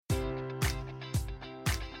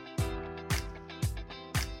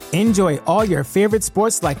Enjoy all your favorite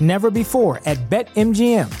sports like never before at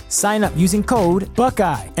BetMGM. Sign up using code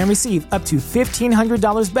Buckeye and receive up to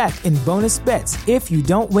 $1,500 back in bonus bets if you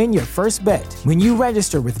don't win your first bet. When you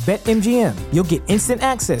register with BetMGM, you'll get instant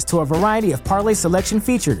access to a variety of parlay selection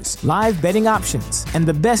features, live betting options, and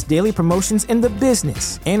the best daily promotions in the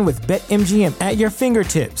business. And with BetMGM at your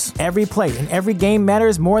fingertips, every play and every game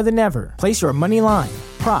matters more than ever. Place your money line,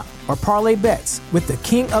 prop, or parlay bets with the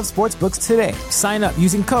king of sportsbooks today. Sign up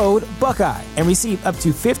using code Buckeye and receive up to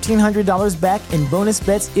 $1,500 back in bonus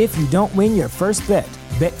bets if you don't win your first bet.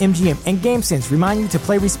 BetMGM and GameSense remind you to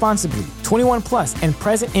play responsibly. 21 plus and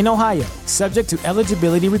present in Ohio, subject to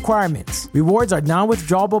eligibility requirements. Rewards are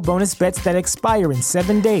non-withdrawable bonus bets that expire in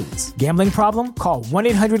 7 days. Gambling problem? Call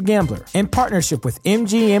 1-800-GAMBLER. In partnership with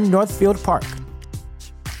MGM Northfield Park.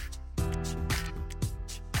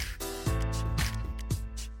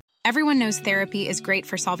 Everyone knows therapy is great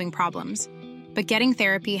for solving problems, but getting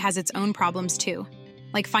therapy has its own problems too,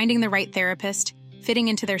 like finding the right therapist, fitting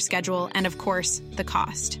into their schedule, and of course, the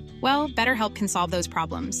cost. Well, BetterHelp can solve those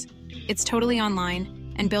problems. It's totally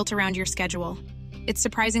online and built around your schedule. It's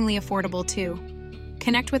surprisingly affordable too.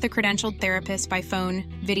 Connect with a credentialed therapist by phone,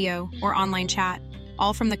 video, or online chat,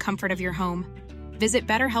 all from the comfort of your home. Visit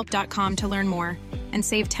BetterHelp.com to learn more and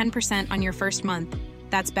save 10% on your first month.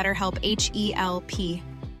 That's BetterHelp, H-E-L-P.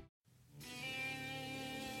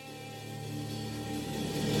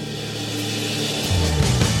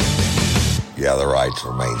 You have the right to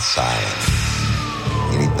remain silent.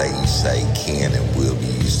 Anything you say can and will be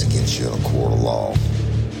used against you in a court of law.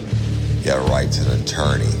 You have a right to an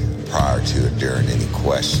attorney prior to and during any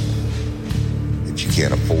question. If you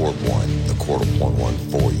can't afford one, the court will appoint one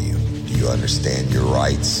for you. Do you understand your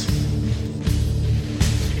rights?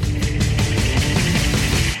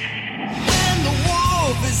 When the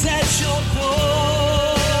wolf is at your door,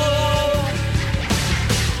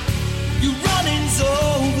 you running's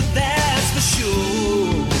over there.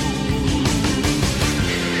 Sure.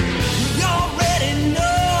 He already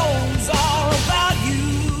knows all about you.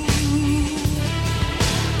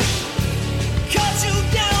 Cut you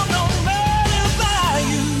down, no matter by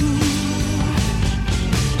you.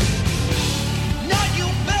 Now you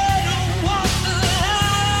better walk the line.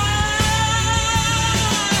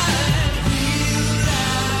 Real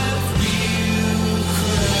life,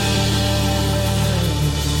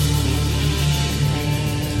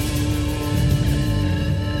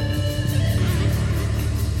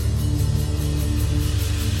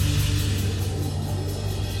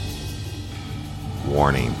 real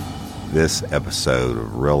Warning, this episode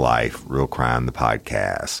of Real Life, Real Crime, the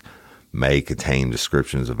podcast, may contain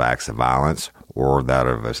descriptions of acts of violence or that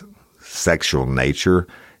of a sexual nature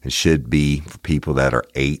and should be for people that are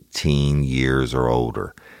 18 years or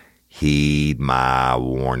older. Heed my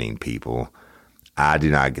warning, people. I do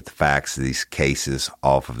not get the facts of these cases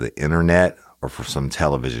off of the internet or from some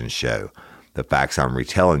television show. The facts I'm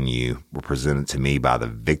retelling you were presented to me by the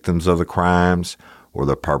victims of the crimes or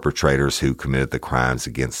the perpetrators who committed the crimes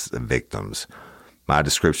against the victims. My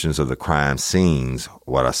descriptions of the crime scenes,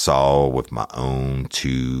 what I saw with my own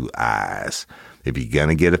 2 eyes. If you're going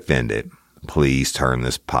to get offended, please turn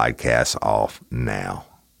this podcast off now.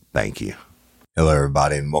 Thank you. Hello,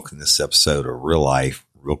 everybody, and welcome to this episode of Real Life,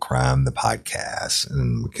 Real Crime, the podcast.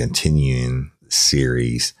 And we're continuing the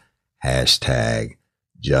series, hashtag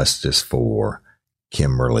Justice for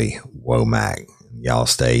Kimberly Womack. Y'all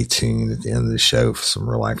stay tuned at the end of the show for some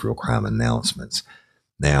real life, real crime announcements.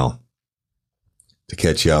 Now, to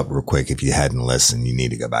catch you up real quick, if you hadn't listened, you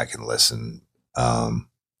need to go back and listen to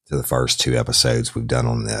the first 2 episodes we've done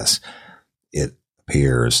on this. It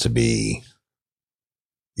appears to be,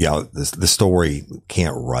 the story,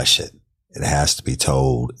 can't rush it. It has to be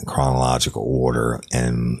told in chronological order.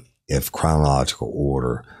 And if chronological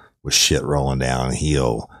order was shit rolling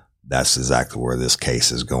downhill, that's exactly where this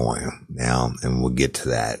case is going now, and we'll get to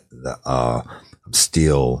that. I'm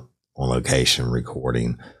still on location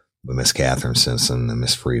recording with Miss Catherine Simpson and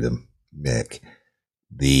Miss Frida Mick.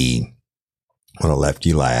 When I left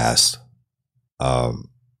you last, they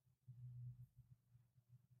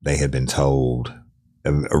had been told,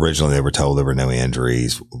 originally they were told there were no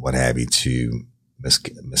injuries, what have you, to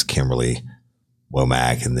Miss Kimberly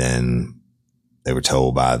Womack, and then they were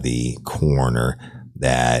told by the coroner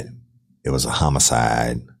that it was a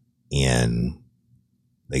homicide, and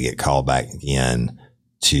they get called back again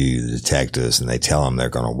to the detectives, and they tell them they're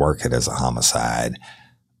going to work it as a homicide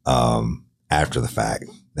after the fact.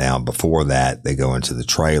 Now, before that, they go into the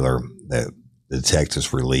trailer. The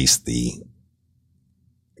detectives released I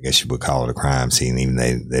guess you would call it a crime scene, even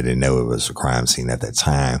they didn't know it was a crime scene at that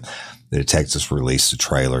time. The detectives released the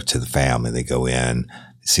trailer to the family. They go in,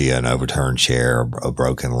 see an overturned chair, a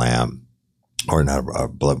broken lamp, or not a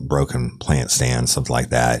broken plant stand, something like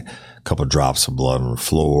that. A couple of drops of blood on the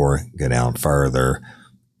floor, go down further,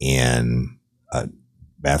 and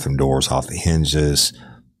bathroom doors off the hinges,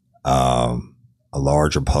 a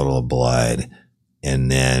larger puddle of blood,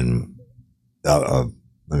 and then let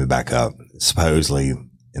me back up. Supposedly,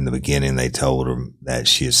 in the beginning, they told her that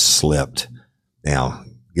she had slipped. Now,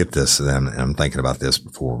 get this, and I'm thinking about this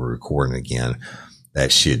before we're recording again,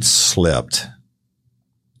 that she had slipped,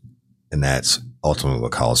 and that's ultimately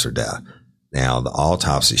what caused her death. Now, the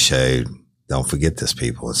autopsy showed, don't forget this,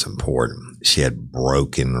 people, it's important, she had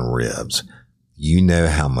broken ribs. You know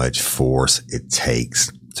how much force it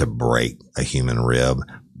takes to break a human rib.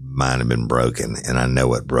 Mine had been broken, and I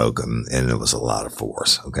know it broke them, and it was a lot of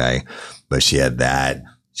force, okay? But she had that.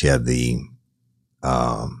 She had the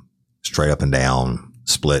straight up and down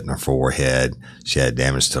split in her forehead. She had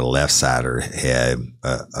damage to the left side of her head,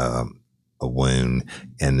 a wound,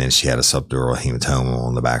 and then she had a subdural hematoma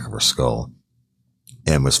on the back of her skull,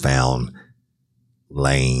 and was found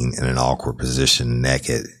laying in an awkward position,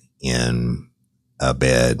 naked, in a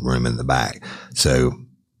bedroom in the back. So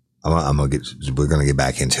we're going to get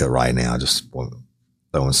back into it right now. Just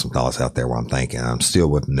throwing some thoughts out there while I'm thinking. I'm still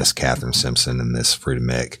with Miss Catherine Simpson and Miss Frida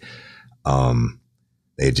Mick.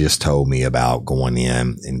 They just told me about going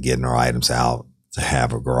in and getting our items out to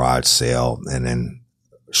have a garage sale. And then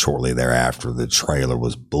shortly thereafter, the trailer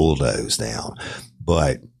was bulldozed down.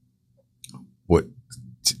 But what,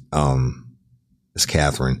 Miss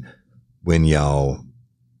Catherine, when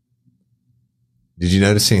did you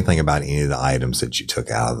notice anything about any of the items that you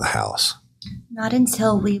took out of the house? Not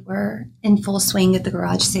until we were in full swing at the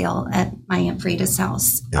garage sale at my Aunt Frida's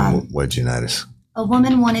house. And what did you notice? A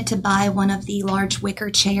woman wanted to buy one of the large wicker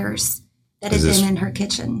chairs that had been in her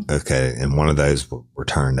kitchen. Okay, and one of those were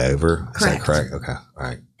turned over? Correct. Is that correct? Okay, all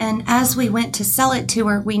right. And as we went to sell it to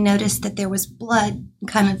her, we noticed that there was blood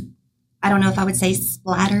kind of, I don't know if I would say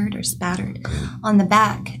splattered or spattered on the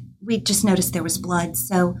back. We just noticed there was blood,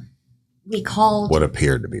 so we called what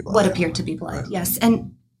appeared to be blood. Right. Yes.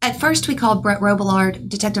 And at first we called Brett Robillard,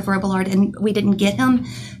 Detective Robillard, and we didn't get him.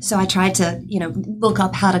 So I tried to, look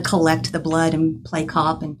up how to collect the blood and play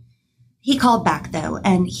cop. And he called back though,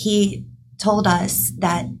 and he told us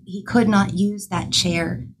that he could not use that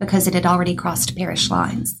chair because it had already crossed parish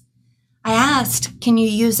lines. I asked, can you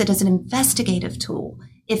use it as an investigative tool?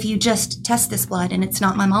 If you just test this blood and it's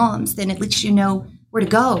not my mom's, then at least you know where to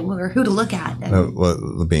go or who to look at. Well,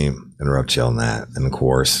 let me interrupt you on that. And of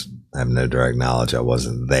course, I have no direct knowledge. I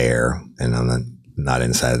wasn't there, and I'm not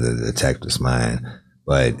inside the detective's mind.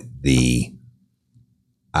 But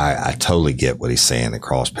I totally get what he's saying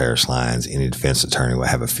across parish lines. Any defense attorney would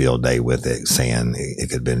have a field day with it, saying it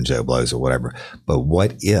could have been Joe Blow's or whatever. But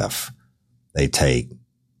what if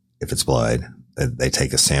if it's blood, they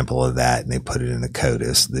take a sample of that and they put it in the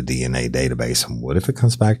CODIS, the DNA database. And what if it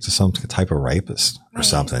comes back to some type of rapist or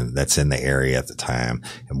something that's in the area at the time?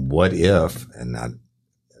 And what if, and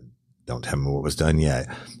don't tell me what was done yet,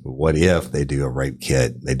 but what if they did a rape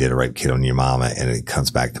kit on your mama and it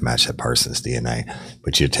comes back to match that person's DNA?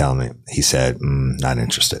 But you're telling me, he said, not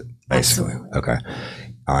interested, basically. Absolutely. Okay.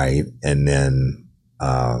 All right. And then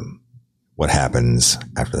what happens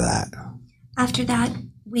after that? After that,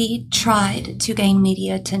 we tried to gain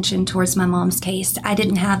media attention towards my mom's case. I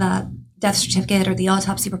didn't have a death certificate or the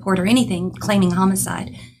autopsy report or anything claiming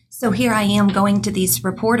homicide. So here I am going to these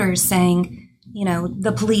reporters saying,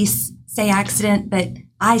 the police say accident, but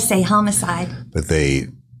I say homicide. But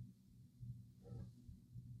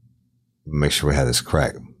make sure we have this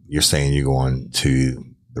correct. You're saying you're going to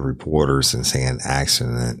the reporters and saying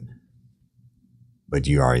accident, but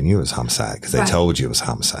you already knew it was homicide because they told you it was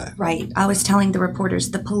homicide. Right. I was telling the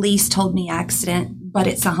reporters, the police told me accident, but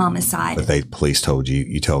it's a homicide. But police told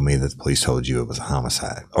you told me that the police told you it was a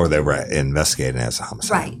homicide, or they were investigating it as a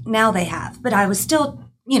homicide. Right. Now they have. But I was still,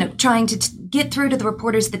 trying to get through to the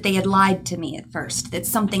reporters that they had lied to me at first, that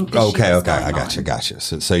something fishy was going on. I got you.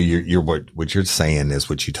 So you're what you're saying is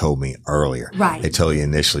what you told me earlier. Right. They told you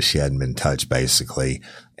initially she hadn't been touched, basically,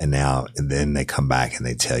 and then they come back and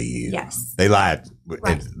they tell you. Yes. They lied.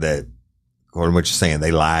 Right. That according to what you're saying,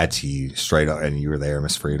 they lied to you straight up, and you were there,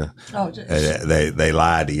 Miss Frida. Oh, they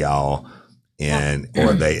lied to y'all,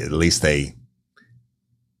 or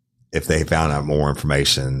if they found out more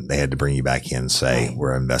information, they had to bring you back in and say,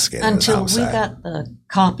 we're investigating until we got the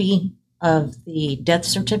copy of the death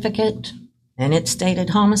certificate and it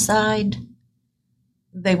stated homicide.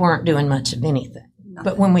 They weren't doing much of anything. Nothing.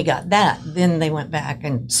 But when we got that, then they went back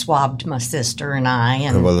and swabbed my sister and I.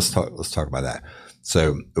 And well, let's talk about that.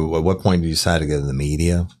 So at what point did you decide to go to the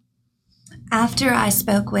media? After I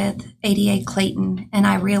spoke with ADA Clayton, and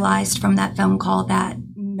I realized from that phone call that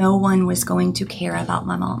no one was going to care about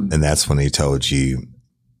my mom. And that's when he told you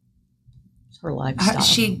Her lifestyle.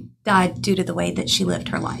 She died due to the way that she lived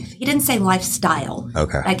her life. He didn't say lifestyle.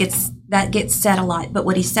 Okay. That gets said a lot, but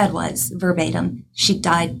what he said was verbatim, she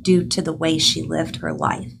died due to the way she lived her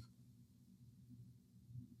life.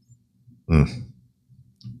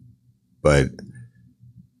 But,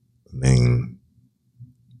 I mean,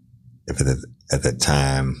 if at that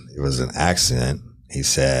time it was an accident, he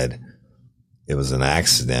said it was an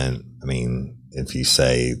accident. I mean, if you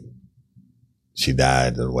say she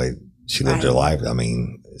died the way she lived her life, I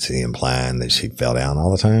mean, is he implying that she fell down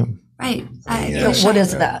all the time? Right. What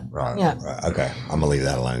is that? Right. Yeah. Right. Okay. I'm gonna leave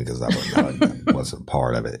that alone because that wasn't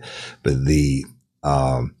part of it. But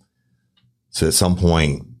so at some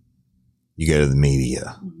point you go to the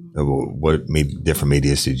media. What different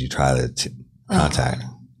medias did you try to contact?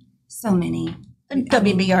 So many.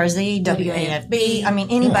 WBRZ, WAFB. I mean,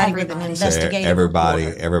 anybody with an investigative everybody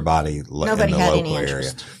Nobody in the had local any area.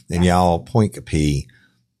 interest. And y'all, Point Capee,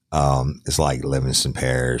 it's like Livingston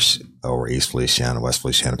Parish or East Feliciana, West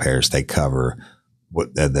Feliciana Parish. They cover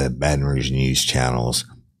what the Baton Rouge news channels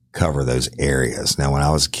cover those areas. Now, when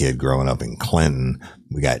I was a kid growing up in Clinton,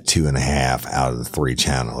 we got 2.5 out of the 3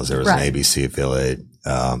 channels. There was an ABC affiliate,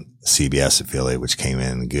 CBS affiliate, which came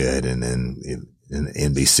in good, and then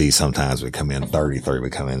NBC sometimes would come in 30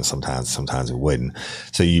 would come in sometimes it wouldn't.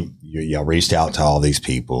 So y'all reached out to all these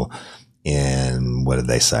people, and what did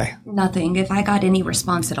they say? Nothing. If I got any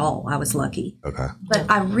response at all, I was lucky. Okay.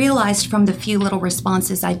 But I realized from the few little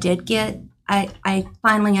responses I did get, I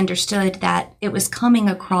finally understood that it was coming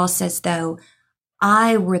across as though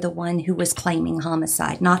I were the one who was claiming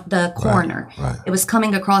homicide, not the coroner. Right. It was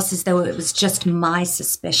coming across as though it was just my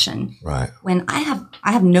suspicion. Right. When I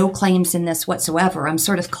have no claims in this whatsoever. I'm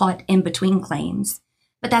sort of caught in between claims.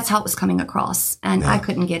 But that's how it was coming across, and I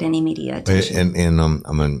couldn't get any media attention. And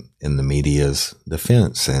I'm in the media's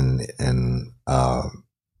defense, and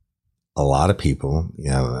a lot of people,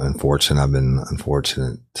 I've been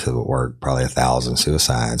unfortunate to work probably 1,000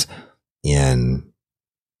 suicides, and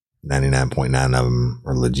 99.9 of them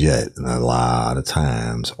are legit, and a lot of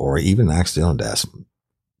times, or even accidental deaths,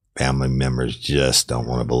 family members just don't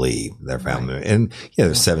want to believe their family. Right. And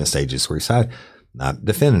there's 7 stages of suicide. Not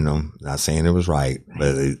defending them, not saying it was right,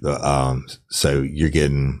 but so you're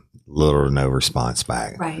getting little or no response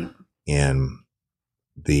back. Right. And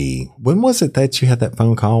when was it that you had that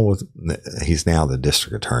phone call with? He's now the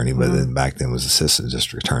district attorney, but then back then was assistant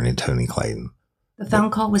district attorney Tony Clayton. The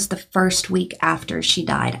phone call was the first week after she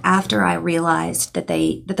died, after I realized that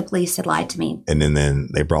the police had lied to me. And then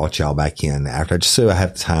they brought y'all back in after, just so I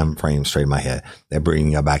have the time frame straight in my head. They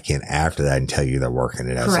bring y'all back in after that and tell you they're working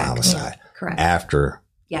it as a homicide. Correct. After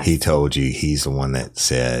he told you he's the one that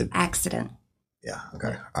said accident. Yeah.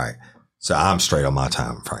 Okay. All right. So I'm straight on my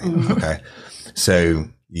time frame. Okay. So,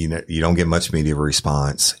 you don't get much media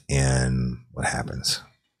response, and what happens?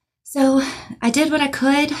 So I did what I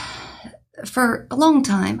could for a long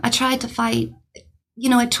time. I tried to fight.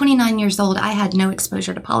 At 29 years old, I had no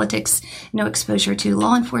exposure to politics, no exposure to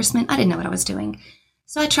law enforcement. I didn't know what I was doing.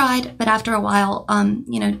 So I tried, but after a while,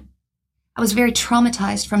 I was very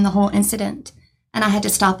traumatized from the whole incident, and I had to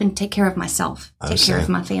stop and take care of myself, take care of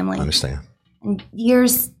my family. I understand. And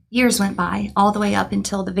years went by, all the way up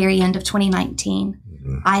until the very end of 2019.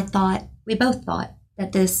 We both thought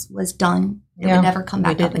that this was done. It would never come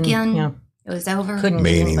back up again. Yeah. It was over.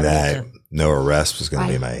 Meaning that no arrest was going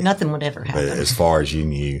to be made. Nothing would ever happen. But as far as you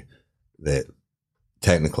knew, that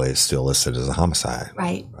technically it's still listed as a homicide.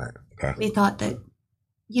 Right. Right. Okay. We thought that,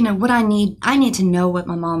 what I need to know what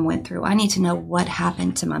my mom went through. I need to know what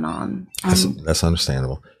happened to my mom. That's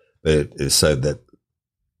understandable. But it's so that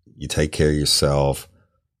you take care of yourself,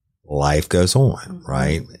 life goes on,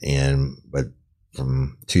 right? But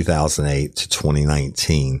from 2008 to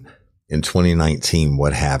 2019, in 2019,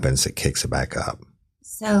 what happens that kicks it back up?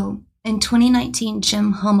 So in 2019,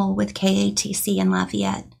 Jim Hummel with KATC in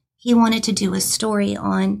Lafayette, he wanted to do a story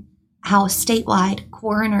on how statewide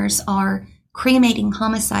coroners are cremating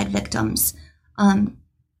homicide victims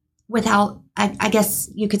without, I guess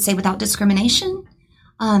you could say, without discrimination.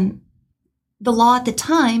 The law at the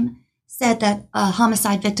time said that a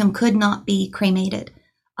homicide victim could not be cremated.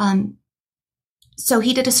 So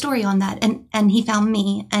he did a story on that, and he found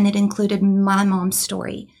me, and it included my mom's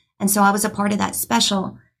story. And so I was a part of that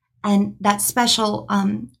special, and that special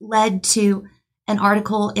led to an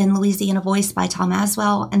article in Louisiana Voice by Tom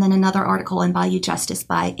Aswell, and then another article in Bayou Justice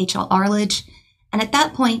by H.L. Arledge. And at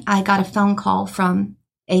that point, I got a phone call from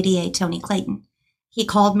ADA Tony Clayton. He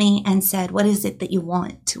called me and said, "What is it that you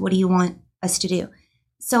want? What do you want us to do.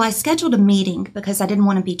 So I scheduled a meeting because I didn't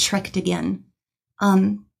want to be tricked again.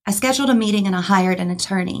 I scheduled a meeting and I hired an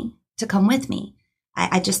attorney to come with me.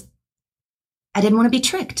 I didn't want to be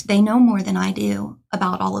tricked. They know more than I do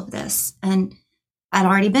about all of this. And I'd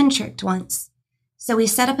already been tricked once. So we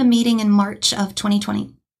set up a meeting in March of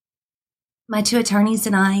 2020. My 2 attorneys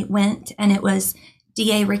and I went, and it was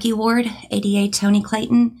DA Ricky Ward, ADA Tony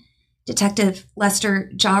Clayton, Detective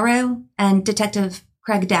Lester Jarrow, and Detective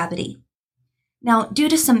Craig Dabity. Now, due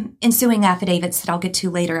to some ensuing affidavits that I'll get to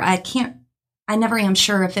later, I never am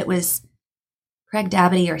sure if it was Craig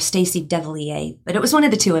Dabity or Stacey Devilier, but it was one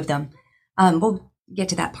of the 2 of them. We'll get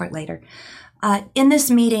to that part later. In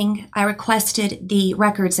this meeting, I requested the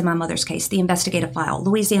records in my mother's case, the investigative file.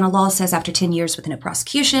 Louisiana law says after 10 years within a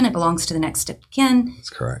prosecution, it belongs to the next of kin. That's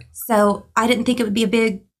correct. So I didn't think it would be a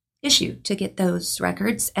big issue to get those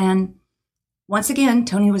records. And once again,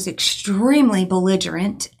 Tony was extremely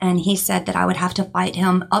belligerent, and he said that I would have to fight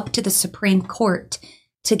him up to the Supreme Court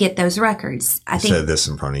to get those records. I think, said this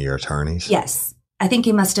in front of your attorneys? Yes. I think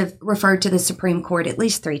he must have referred to the Supreme Court at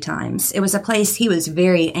least 3 times. It was a place he was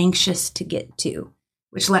very anxious to get to,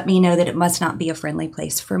 which let me know that it must not be a friendly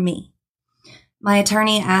place for me. My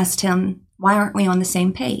attorney asked him, why aren't we on the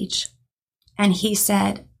same page? And he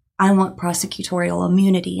said, I want prosecutorial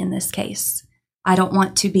immunity in this case. I don't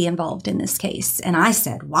want to be involved in this case. And I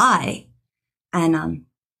said, why? And,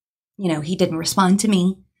 he didn't respond to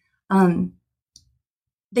me.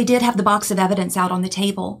 They did have the box of evidence out on the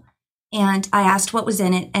table. And I asked what was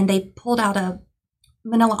in it, and they pulled out a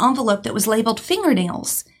manila envelope that was labeled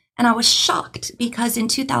fingernails. And I was shocked because in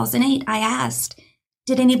 2008, I asked,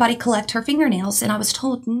 did anybody collect her fingernails? And I was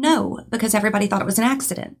told no, because everybody thought it was an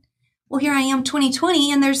accident. Well, here I am,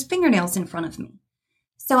 2020, and there's fingernails in front of me.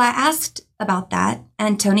 So I asked about that,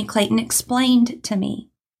 and Tony Clayton explained to me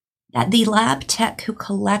that the lab tech who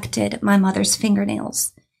collected my mother's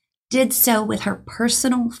fingernails did so with her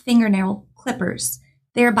personal fingernail clippers,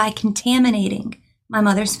 thereby contaminating my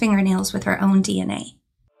mother's fingernails with her own DNA.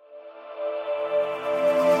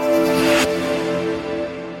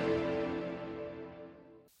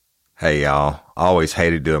 Hey, y'all. I always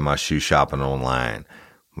hated doing my shoe shopping online.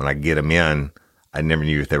 When I get them in, I never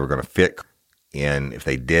knew if they were going to fit. And if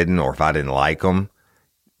they didn't, or if I didn't like them,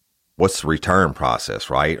 what's the return process,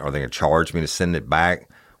 right? Are they going to charge me to send it back?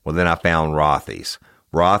 Well, then I found Rothy's.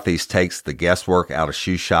 Rothy's takes the guesswork out of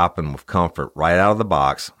shoe shopping with comfort right out of the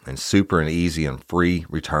box, and super and easy and free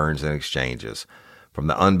returns and exchanges. From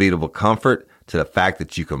the unbeatable comfort to the fact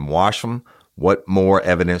that you can wash them, what more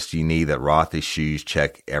evidence do you need that Rothy's shoes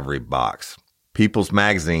check every box? People's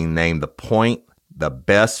Magazine named The Point the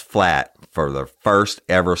best flat for the first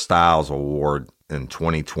ever Styles Award in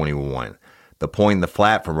 2021. The Point and the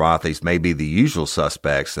flat from Rothy's may be the usual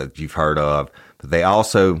suspects that you've heard of, but they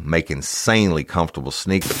also make insanely comfortable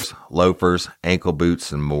sneakers, loafers, ankle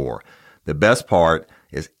boots, and more. The best part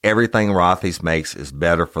is everything Rothy's makes is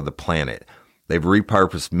better for the planet. They've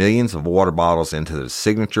repurposed millions of water bottles into the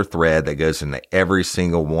signature thread that goes into every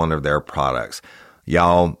single one of their products.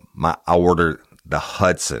 Y'all, I ordered the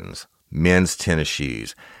Hudson's men's tennis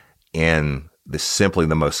shoes, and simply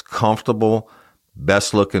the most comfortable,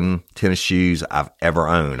 best looking tennis shoes I've ever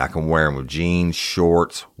owned. I can wear them with jeans,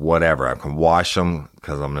 shorts, whatever. I can wash them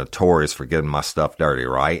because I'm notorious for getting my stuff dirty,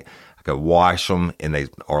 right? I can wash them and they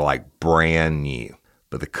are like brand new.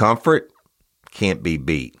 But the comfort can't be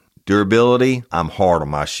beat. Durability, I'm hard on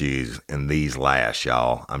my shoes, and these last,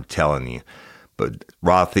 y'all. I'm telling you. But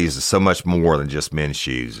Rothy's is so much more than just men's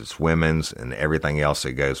shoes. It's women's and everything else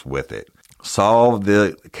that goes with it. Solve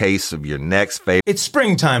the case of your next favorite. It's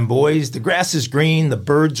springtime, boys. The grass is green, the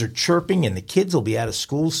birds are chirping, and the kids will be out of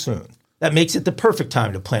school soon. That makes it the perfect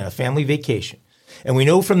time to plan a family vacation. And we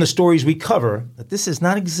know from the stories we cover that this is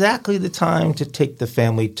not exactly the time to take the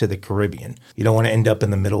family to the Caribbean. You don't want to end up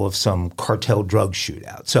in the middle of some cartel drug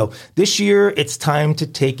shootout. So this year, it's time to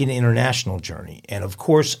take an international journey. And of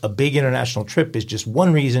course, a big international trip is just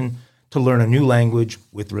one reason to learn a new language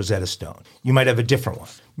with Rosetta Stone. You might have a different one.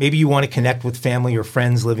 Maybe you want to connect with family or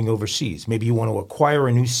friends living overseas. Maybe you want to acquire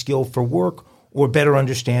a new skill for work or better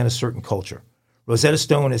understand a certain culture. Rosetta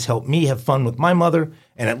Stone has helped me have fun with my mother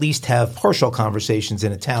and at least have partial conversations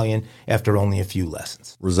in Italian after only a few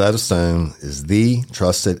lessons. Rosetta Stone is the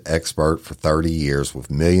trusted expert for 30 years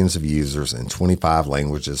with millions of users in 25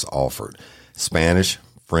 languages offered: Spanish,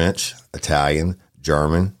 French, Italian,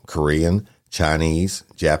 German, Korean, Chinese,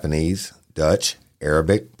 Japanese, Dutch,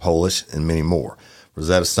 Arabic, Polish, and many more.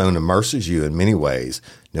 Rosetta Stone immerses you in many ways.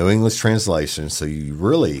 No English translation, so you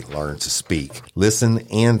really learn to speak, listen,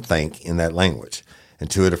 and think in that language.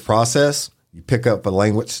 Intuitive process, you pick up a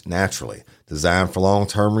language naturally, designed for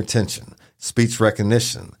long-term retention. Speech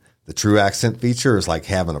recognition. The True Accent feature is like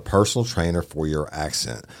having a personal trainer for your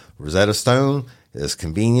accent. Rosetta Stone is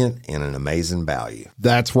convenient and an amazing value.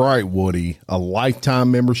 That's right, Woody. A lifetime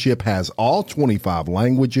membership has all 25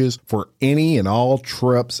 languages for any and all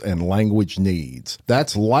trips and language needs.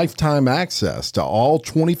 That's lifetime access to all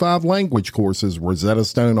 25 language courses Rosetta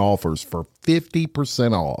Stone offers for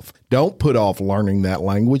 50% off. Don't put off learning that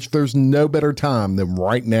language. There's no better time than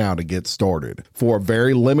right now to get started. For a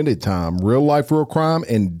very limited time, Real Life Real Crime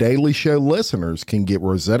and Daily Show listeners can get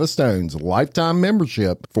Rosetta Stone's lifetime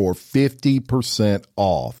membership for 50%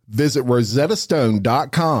 off. Visit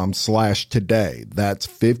rosettastone.com/today. That's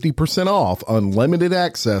 50% off unlimited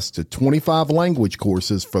access to 25 language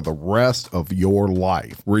courses for the rest of your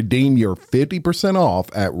life. Redeem your 50% off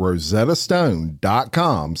at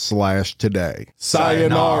rosettastone.com/today.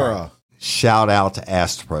 Sayonara. Shout out to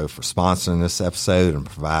Astepro for sponsoring this episode and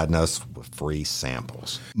providing us with free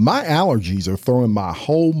samples. My allergies are throwing my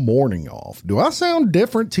whole morning off. Do I sound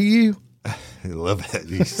different to you? A little bit.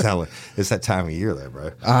 You sound like it's that time of year, though,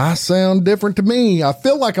 bro. I sound different to me. I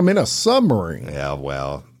feel like I'm in a submarine. Yeah,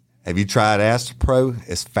 well, have you tried Astepro?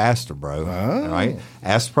 It's faster, bro. All right.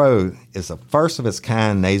 Astepro is the first of its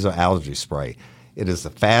kind nasal allergy spray. It is the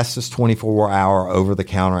fastest 24-hour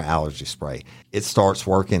over-the-counter allergy spray. It starts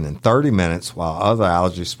working in 30 minutes while other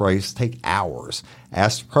allergy sprays take hours.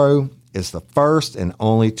 Astepro is the first and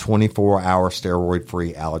only 24-hour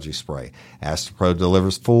steroid-free allergy spray. Astepro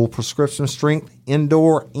delivers full prescription strength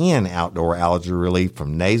indoor and outdoor allergy relief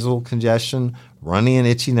from nasal congestion, runny and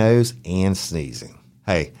itchy nose, and sneezing.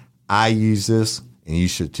 Hey, I use this, and you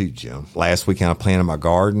should too, Jim. Last weekend I planted my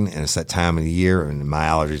garden, and it's that time of the year, and my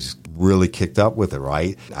allergies really kicked up with it,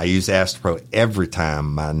 right? I use Astepro every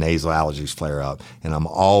time my nasal allergies flare up, and I'm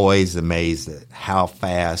always amazed at how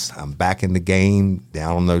fast I'm back in the game,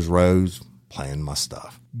 down on those roads, playing my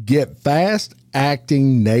stuff. Get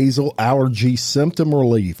fast-acting nasal allergy symptom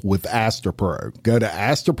relief with Astepro. Go to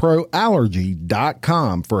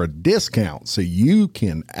AsteproAllergy.com for a discount so you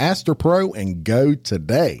can Astepro and go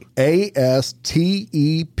today. ASTEPRO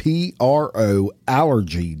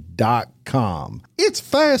allergy.com. It's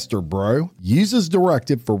faster, bro. Use as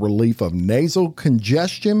directed for relief of nasal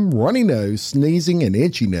congestion, runny nose, sneezing, and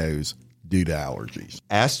itchy nose due to allergies.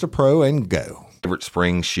 Astepro and go. Favorite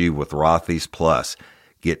spring shoe with Rothy's Plus.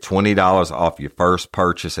 Get $20 off your first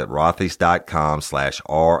purchase at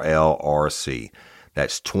rothys.com/RLRC.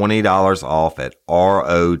 That's $20 off at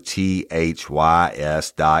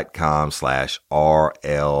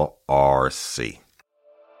ROTHYS.com/RLRC.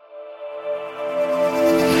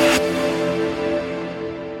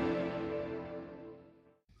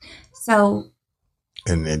 So.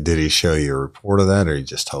 And did he show you a report of that, or he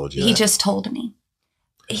just told you? He that? just told me.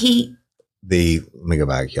 Let me go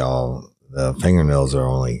back, y'all. The fingernails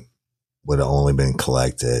would have only been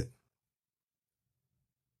collected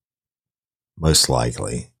most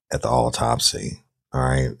likely at the autopsy. All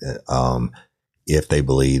right. If they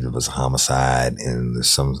believed it was a homicide, and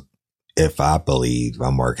if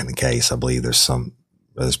I'm working the case, I believe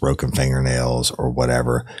there's broken fingernails or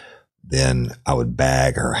whatever, then I would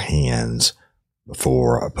bag her hands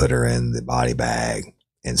before I put her in the body bag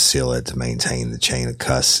and seal it to maintain the chain of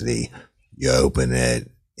custody. You open it,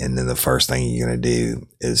 and then the first thing you're going to do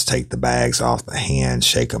is take the bags off the hands,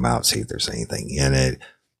 shake them out, see if there's anything in it.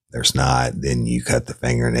 There's not, then you cut the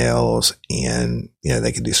fingernails, and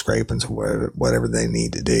they can do scrapings or whatever they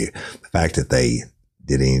need to do. The fact that they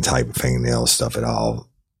did any type of fingernail stuff at all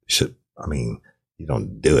you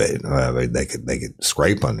don't do it. They could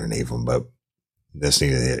scrape underneath them, but that's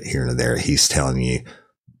neither here nor there. He's telling you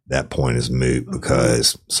that point is moot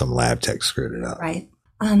because some lab tech screwed it up. Right.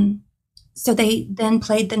 So they then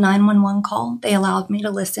played the 911 call. They allowed me to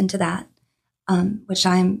listen to that, which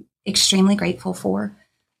I'm extremely grateful for.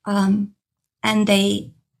 And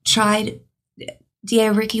they tried,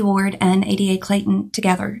 DA Ricky Ward and ADA Clayton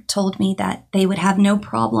together told me that they would have no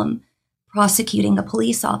problem prosecuting a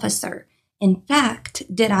police officer. In fact,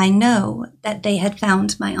 did I know that they had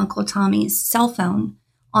found my Uncle Tommy's cell phone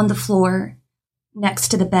on the floor next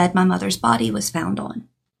to the bed my mother's body was found on?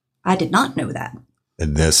 I did not know that.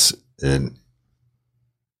 And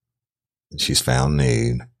she's found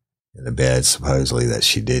nude in a bed supposedly that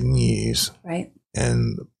she didn't use. Right.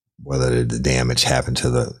 And whether the damage happened to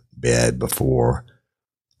the bed before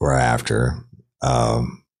or after, the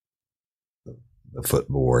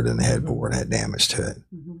footboard and the headboard had damage to it.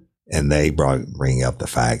 Mm-hmm. And they bring up the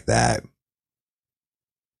fact that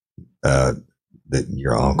that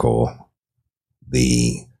your uncle,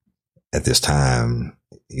 at that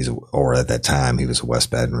time, he was a West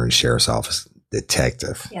Baton Rouge Sheriff's Office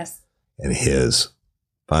detective. Yes. And his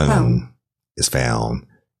phone is found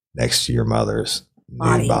next to your mother's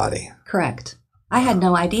nude body. Correct. I had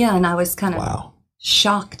no idea, and I was kind of Wow.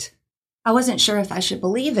 shocked. I wasn't sure if I should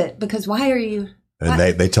believe it, because why are you... And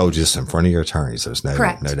they told you this in front of your attorneys. There's no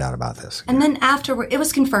Correct. doubt about this. And then afterward, it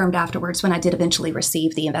was confirmed afterwards when I did eventually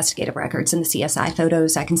receive the investigative records and the CSI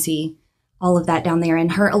photos. I can see all of that down there.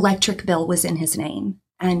 And her electric bill was in his name.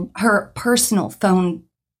 And her personal phone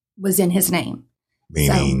was in his name.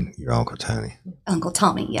 Meaning your Uncle Tony. Uncle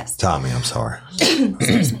Tommy, yes. Tommy, I'm sorry.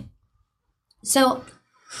 Excuse me. So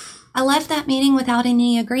I left that meeting without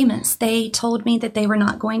any agreements. They told me that they were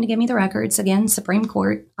not going to give me the records. Again, Supreme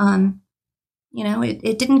Court. You know,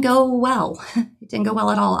 it didn't go well. It didn't go well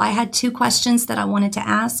at all. I had 2 questions that I wanted to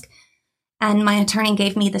ask, and my attorney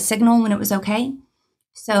gave me the signal when it was okay.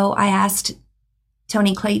 So I asked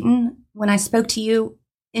Tony Clayton, when I spoke to you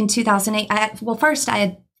in 2008, first I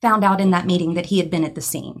had found out in that meeting that he had been at the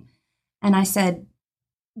scene. And I said,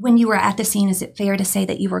 when you were at the scene, is it fair to say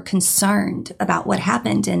that you were concerned about what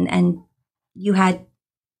happened and you had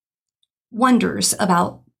wonders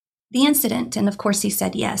about the incident? And of course he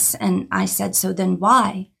said yes. And I said, so then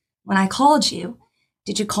why, when I called you,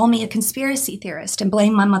 did you call me a conspiracy theorist and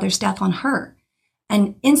blame my mother's death on her?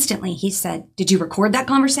 And instantly he said, did you record that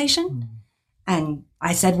conversation? And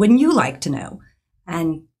I said, wouldn't you like to know?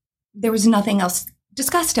 And there was nothing else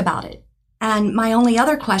discussed about it. And my only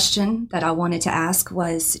other question that I wanted to ask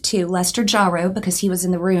was to Lester Jarrow, because he was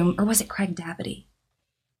in the room, or was it Craig Dabadie?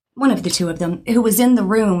 One of the 2 of them, who was in the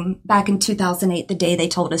room back in 2008, the day they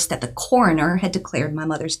told us that the coroner had declared my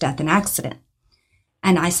mother's death an accident.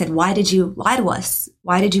 And I said, why did you lie to us?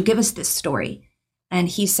 Why did you give us this story? And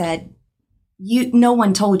he said, no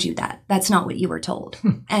one told you that. That's not what you were told.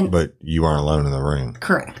 But you weren't alone in the room.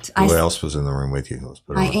 Correct. Who else was in the room with you? Let's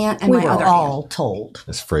put it my on. aunt and We my were other all aunt. told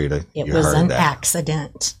Miss Frida. it you was heard an that.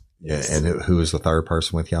 accident. Yeah, and who was the third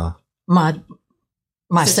person with y'all? My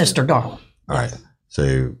sister Darla. All right.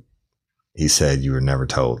 So he said you were never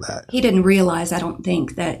told that. He didn't realize, I don't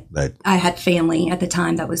think, that That I had family at the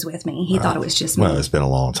time that was with me. He thought it was just me. well, it's been a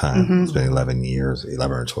long time. Mhm. It's been 11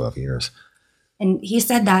 or 12 years. And he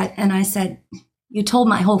said that, and I said, you told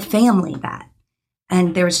my whole family that.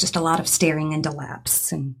 And there was just a lot of staring into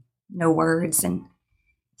laps and no words. And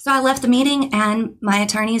so I left the meeting, and my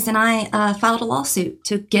attorneys and I filed a lawsuit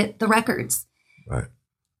to get the records. Right.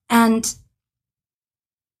 And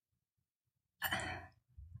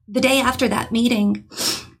the day after that meeting,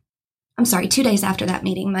 2 days after that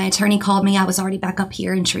meeting, my attorney called me. I was already back up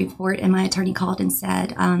here in Shreveport, and my attorney called and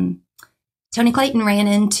said, Tony Clayton ran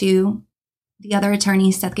into the other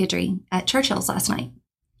attorney, Seth Guidry, at Churchill's last night.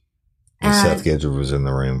 And Seth Guidry was in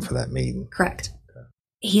the room for that meeting. Correct. Okay.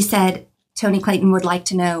 He said, Tony Clayton would like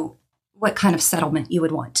to know what kind of settlement you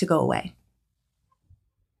would want to go away.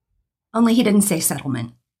 Only he didn't say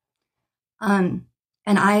settlement. And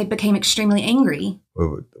I became extremely angry.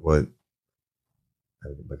 What?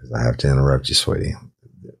 Because I have to interrupt you, sweetie.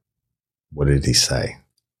 What did he say?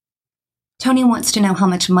 Tony wants to know how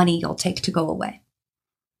much money you'll take to go away.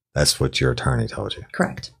 That's what your attorney told you.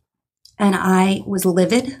 Correct. And I was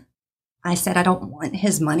livid. I said, I don't want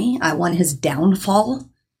his money. I want his downfall.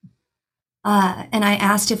 And I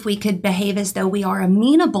asked if we could behave as though we are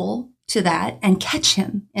amenable to that and catch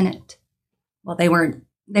him in it. Well, they weren't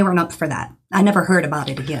up for that. I never heard about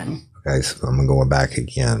it again. Okay, so I'm going back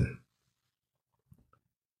again.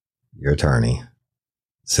 Your attorney,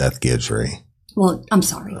 Seth Guidry. Well, I'm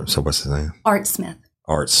sorry. So what's his name? Art Smith.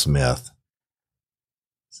 Art Smith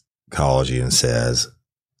calls you and says,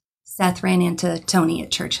 Seth ran into Tony at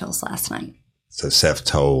Churchill's last night. So Seth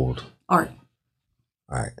told Art.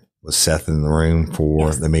 All right. Was Seth in the room for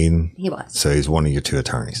Yes, the meeting? he was. So he's one of your 2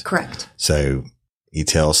 attorneys. Correct. So he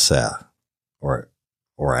tells Seth or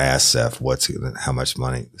asks Seth how much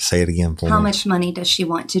money. Say it again for me. How much money does she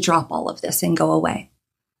want to drop all of this and go away?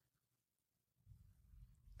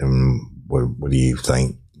 And what do you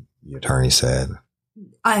think the attorney said?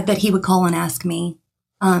 That he would call and ask me.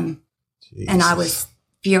 And I was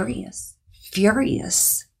furious,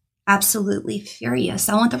 absolutely furious.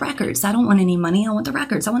 I want the records. I don't want any money. I want the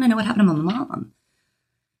records. I want to know what happened to my mom.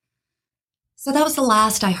 So that was the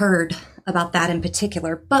last I heard about that in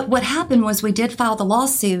particular. But what happened was we did file the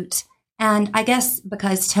lawsuit. And I guess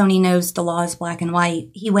because Tony knows the law is black and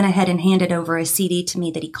white, he went ahead and handed over a CD to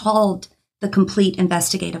me that he called the complete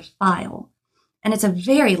investigative file. And it's a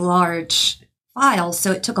very large file,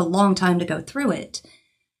 so it took a long time to go through it.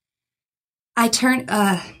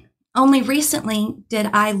 Only recently did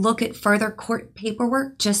I look at further court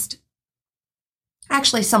paperwork.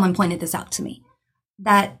 Actually, someone pointed this out to me,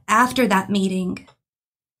 that after that meeting,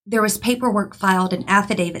 there was paperwork filed and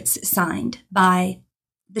affidavits signed by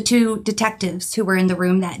the two detectives who were in the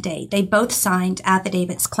room that day, they both signed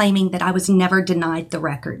affidavits claiming that I was never denied the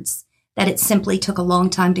records, that it simply took a long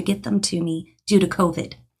time to get them to me due to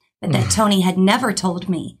COVID, but that Tony had never told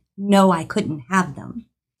me, no, I couldn't have them.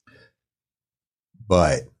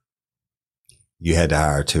 But you had to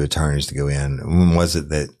hire 2 attorneys to go in. When was it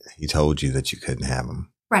that he told you that you couldn't have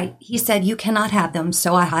them? Right. He said, you cannot have them.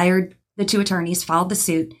 So I hired the 2 attorneys, filed the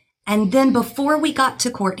suit. And then before we got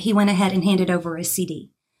to court, he went ahead and handed over a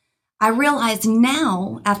CD. I realize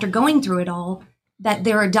now, after going through it all, that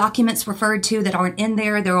there are documents referred to that aren't in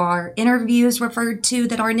there. There are interviews referred to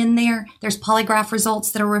that aren't in there. There's polygraph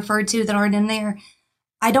results that are referred to that aren't in there.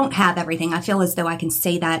 I don't have everything. I feel as though I can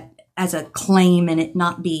say that as a claim and it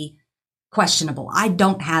not be questionable. I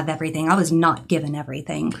don't have everything. I was not given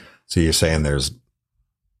everything. So you're saying there's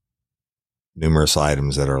numerous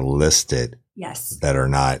items that are listed, yes, that are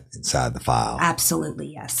not inside the file.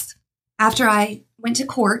 Absolutely, yes. After I went to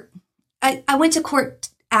court, I went to court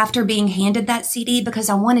after being handed that CD because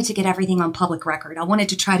I wanted to get everything on public record. I wanted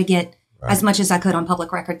to try to get as much as I could on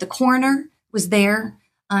public record. The coroner was there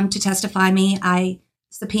to testify me. I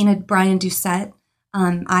subpoenaed Brian Doucette.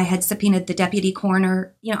 I had subpoenaed the deputy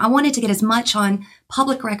coroner. You know, I wanted to get as much on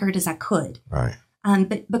public record as I could. Right.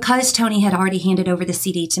 But because Tony had already handed over the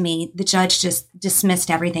CD to me, the judge just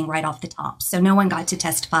dismissed everything right off the top. So no one got to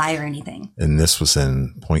testify or anything. And this was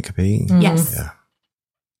in Point Capee? Mm-hmm. Yes. Yeah.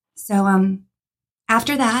 So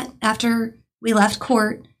after that, after we left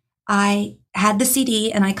court, I had the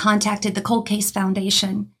CD and I contacted the Cold Case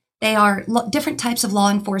Foundation. They are different types of law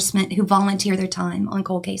enforcement who volunteer their time on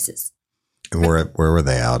cold cases. And where were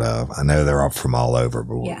they out of? I know they're all from all over,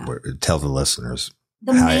 but tell the listeners.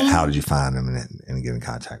 How did you find them and get in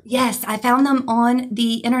contact with them? Yes, I found them on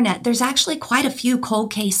the internet. There's actually quite a few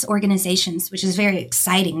cold case organizations, which is very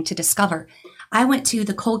exciting to discover. I went to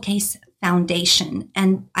the Cold Case Foundation,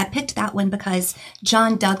 and I picked that one because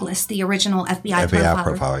John Douglas, the original FBI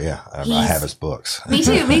profiler, yeah. I have his books. Me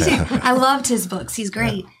too. I loved his books. He's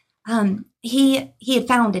great. Yeah. He had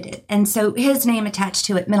founded it, and so his name attached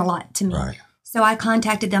to it meant a lot to me. Right. So I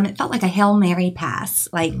contacted them. It felt like a Hail Mary pass,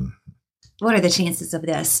 like, what are the chances of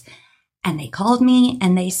this? And they called me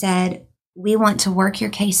and they said, we want to work your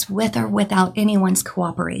case with or without anyone's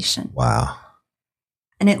cooperation. Wow.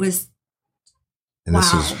 And it was, and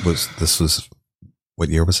this was, what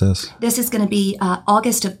year was this? This is going to be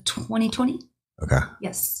August of 2020. Okay.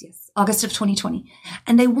 Yes. August of 2020.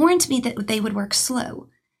 And they warned me that they would work slow.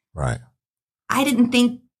 Right. I didn't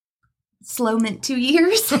think slow meant 2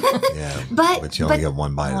 years. Yeah. But you only get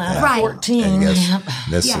one bite of that. Right. 14.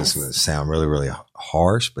 This is going to sound really, really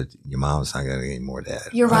harsh, but your mom's not going to get any more dead.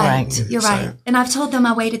 You're right. You're right. And I've told them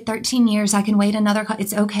I waited 13 years. I can wait another.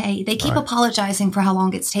 It's okay. They keep apologizing for how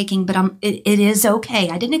long it's taking, but it is okay.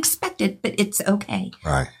 I didn't expect it, but it's okay.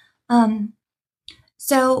 Right.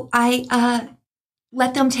 So I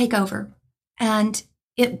let them take over. And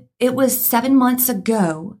it was 7 months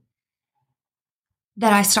ago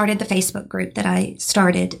that I started the Facebook group that I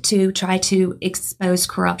started to try to expose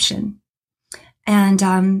corruption. And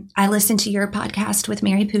I listened to your podcast with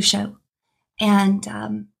Mary Pusho,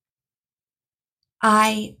 and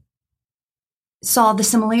I saw the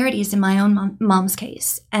similarities in my own mom's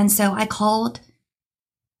case. And so I called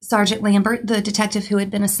Sergeant Lambert, the detective who had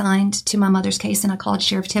been assigned to my mother's case, and I called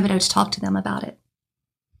Sheriff Thibodeau to talk to them about it.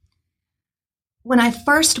 When I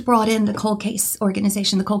first brought in the cold case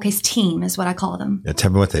organization, the cold case team is what I call them. Yeah, tell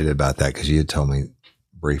me what they did about that, because you had told me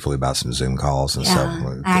briefly about some Zoom calls and stuff.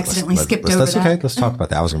 I accidentally skipped over that's that. Okay. Let's talk about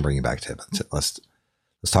that. I was going to bring you back to it. Let's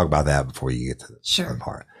talk about that before you get to the other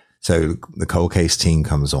part. So the cold case team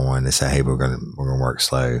comes on. They say, "Hey, we're going to work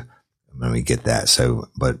slow." When we get that,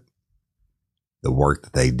 but the work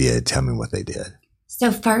that they did, tell me what they did. So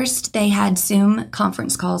first, they had Zoom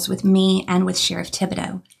conference calls with me and with Sheriff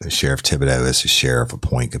Thibodeau. Sheriff Thibodeau is the sheriff of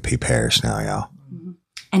Point Capee Parish now, y'all. Mm-hmm.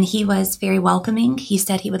 And he was very welcoming. He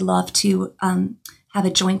said he would love to have a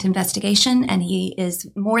joint investigation, and he is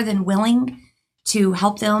more than willing to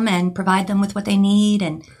help them and provide them with what they need.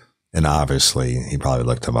 And obviously, he probably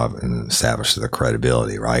looked them up and established their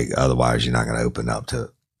credibility, right? Otherwise, you're not going to open up to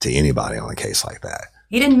anybody on a case like that.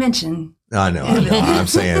 He didn't mention. I know. I'm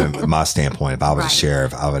saying, from my standpoint, if I was a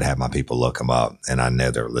sheriff, I would have my people look them up, and I know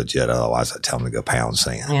they're legit. Otherwise, I'd tell them to go pound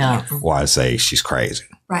sand. Yeah. Or I'd say she's crazy.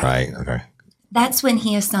 Right. Okay. That's when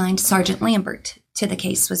he assigned Sergeant Lambert to the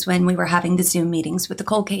case, was when we were having the Zoom meetings with the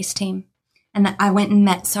cold case team. And I went and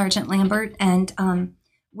met Sergeant Lambert, and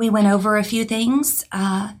we went over a few things.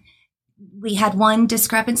 We had one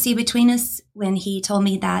discrepancy between us when he told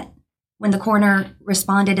me that when the coroner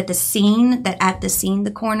responded at the scene,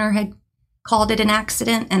 the coroner had called it an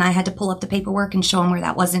accident, and I had to pull up the paperwork and show him where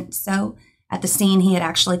that wasn't so. At the scene, he had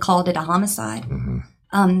actually called it a homicide.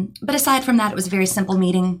 But aside from that, it was a very simple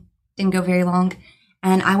meeting. Didn't go very long.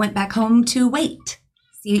 And I went back home to wait,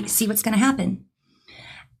 see what's going to happen.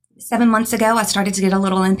 7 months ago, I started to get a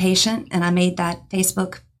little impatient, and I made that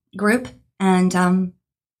Facebook group. And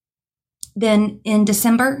then in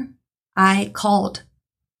December, I called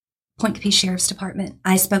Point Capiche Sheriff's Department.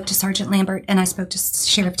 I spoke to Sergeant Lambert, and I spoke to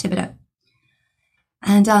Sheriff Thibodeau.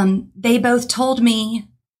 And they both told me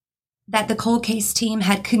that the cold case team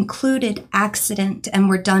had concluded accident and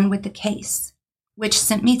were done with the case, which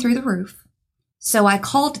sent me through the roof. So I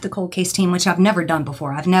called the cold case team, which I've never done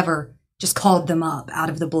before. I've never just called them up out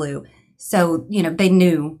of the blue. So, they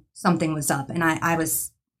knew something was up. And I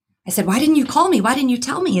said, why didn't you call me? Why didn't you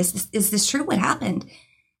tell me? Is this true? What happened?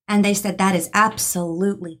 And they said, that is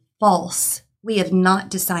absolutely false. We have not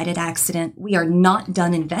decided accident. We are not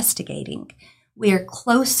done investigating. We are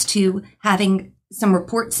close to having some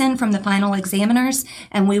reports in from the final examiners,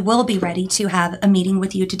 and we will be ready to have a meeting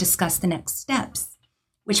with you to discuss the next steps,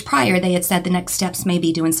 which prior they had said the next steps may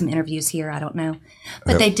be doing some interviews here. I don't know.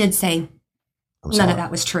 But they did say none of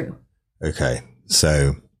that was true. Okay.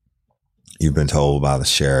 So you've been told by the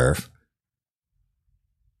sheriff.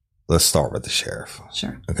 Let's start with the sheriff.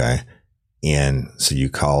 Sure. Okay. And so you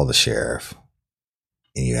call the sheriff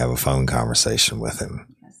and you have a phone conversation with him.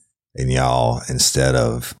 And y'all, instead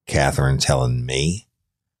of Catherine telling me,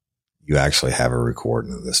 you actually have a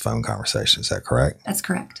recording of this phone conversation. Is that correct? That's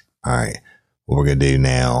correct. All right. What we're going to do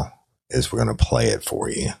now is we're going to play it for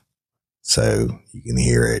you so you can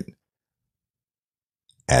hear it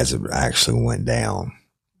as it actually went down.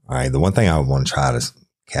 All right. The one thing I want to try to,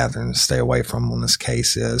 Catherine, stay away from on this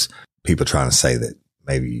case is people trying to say that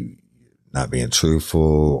maybe not being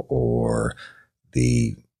truthful or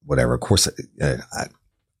the whatever. Of course, I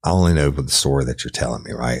only know the story that you're telling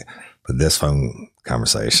me, right? But this phone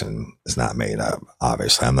conversation is not made up.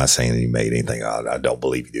 Obviously, I'm not saying that you made anything out. I don't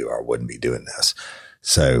believe you do, or I wouldn't be doing this.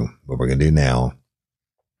 So what we're going to do now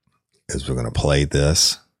is we're going to play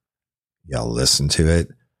this. Y'all listen to it.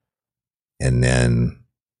 And then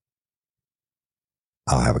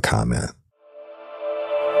I'll have a comment.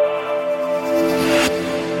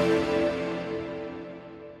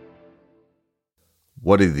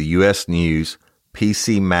 What did the U.S. News,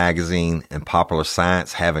 PC Magazine, and Popular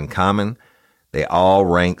Science have in common? They all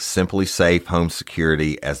rank Simply Safe Home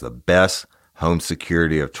Security as the best home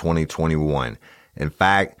security of 2021. In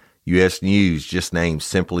fact, U.S. News just named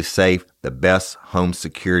Simply Safe the best home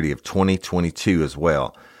security of 2022 as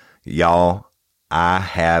well. Y'all, I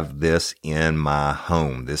have this in my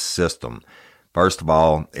home, this system. First of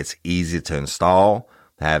all, it's easy to install.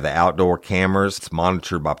 I have the outdoor cameras. It's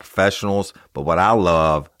monitored by professionals. But what I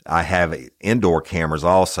love, I have indoor cameras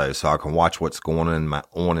also, so I can watch what's going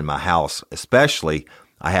on in my house. Especially,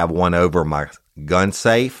 I have one over my gun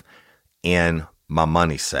safe and my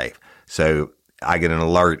money safe. So I get an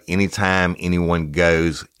alert anytime anyone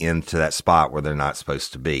goes into that spot where they're not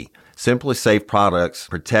supposed to be. Simply Safe products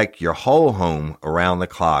protect your whole home around the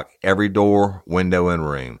clock, every door, window, and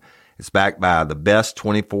room. It's backed by the best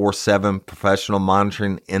 24/7 professional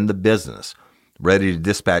monitoring in the business, ready to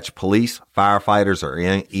dispatch police, firefighters, or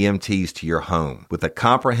EMTs to your home. With a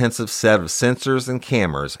comprehensive set of sensors and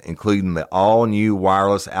cameras, including the all-new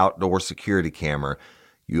wireless outdoor security camera,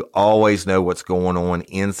 you always know what's going on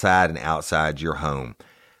inside and outside your home.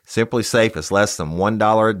 Simply Safe is less than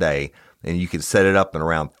 $1 a day, and you can set it up in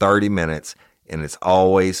around 30 minutes, and it's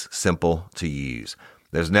always simple to use.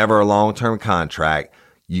 There's never a long-term contract.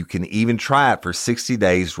 You can even try it for 60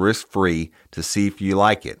 days risk-free to see if you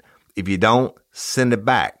like it. If you don't, send it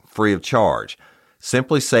back free of charge.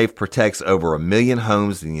 Simply Safe protects over 1 million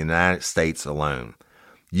homes in the United States alone.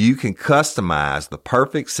 You can customize the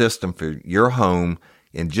perfect system for your home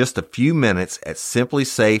in just a few minutes at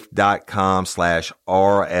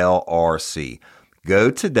simplysafe.com/RLRC. Go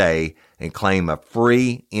today and claim a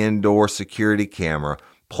free indoor security camera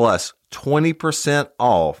plus 20%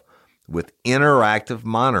 off with interactive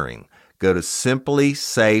monitoring. Go to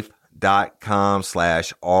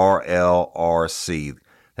simplysafe.com/RLRC.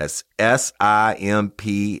 That's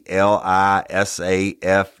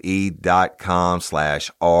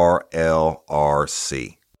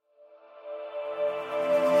simplysafe.com/RLRC.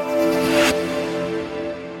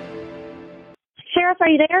 Sheriff, are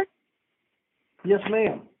you there? Yes,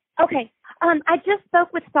 ma'am. Okay. I just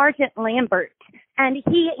spoke with Sergeant Lambert, and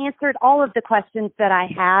he answered all of the questions that I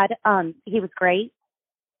had. He was great.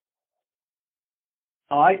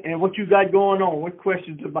 All right, and what you got going on? What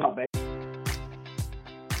questions about, baby?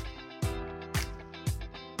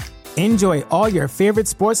 Enjoy all your favorite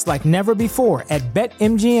sports like never before at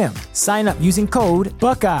BetMGM. Sign up using code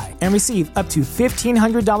Buckeye and receive up to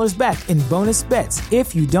 $1,500 back in bonus bets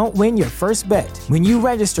if you don't win your first bet. When you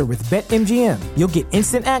register with BetMGM, you'll get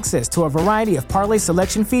instant access to a variety of parlay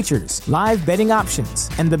selection features, live betting options,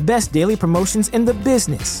 and the best daily promotions in the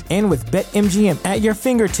business. And with BetMGM at your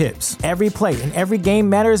fingertips, every play and every game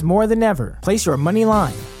matters more than ever. Place your money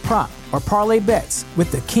line, prop, or parlay bets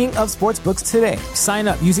with the king of sportsbooks today. Sign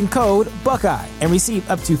up using code Buckeye and receive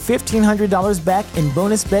up to $1,500 back in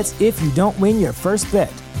bonus bets if you don't win your first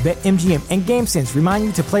bet. BetMGM and GameSense remind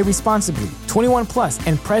you to play responsibly. 21 plus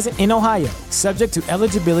and present in Ohio, subject to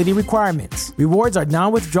eligibility requirements. Rewards are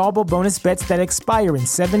non-withdrawable bonus bets that expire in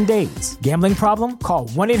 7 days. Gambling problem? Call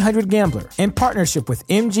 1-800-GAMBLER in partnership with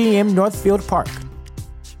MGM Northfield Park.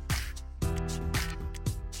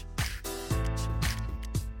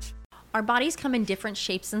 Our bodies come in different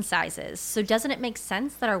shapes and sizes, so doesn't it make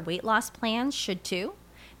sense that our weight loss plans should too?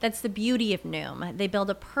 That's the beauty of Noom. They build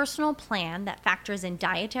a personal plan that factors in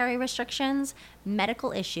dietary restrictions,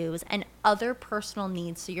 medical issues, and other personal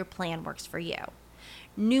needs so your plan works for you.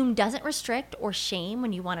 Noom doesn't restrict or shame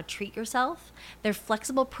when you want to treat yourself. Their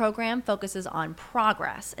flexible program focuses on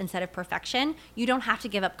progress instead of perfection. You don't have to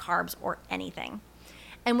give up carbs or anything.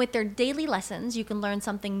 And with their daily lessons, you can learn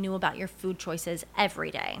something new about your food choices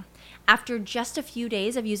every day. After just a few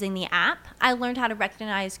days of using the app, I learned how to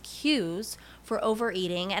recognize cues for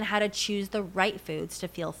overeating and how to choose the right foods to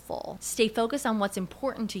feel full. Stay focused on what's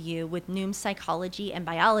important to you with Noom's psychology and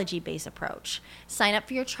biology-based approach. Sign up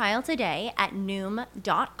for your trial today at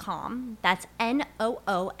Noom.com. That's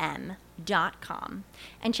Noom.com.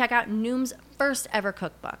 And check out Noom's first ever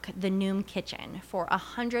cookbook, The Noom Kitchen, for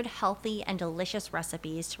 100 healthy and delicious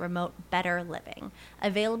recipes to promote better living.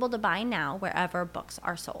 Available to buy now wherever books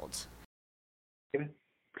are sold.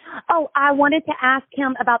 Oh, I wanted to ask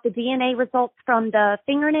him about the DNA results from the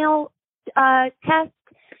fingernail test.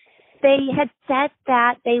 They had said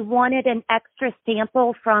that they wanted an extra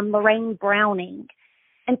sample from Lorraine Browning.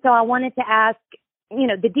 And so I wanted to ask,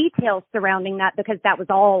 the details surrounding that, because that was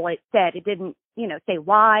all it said. It didn't, say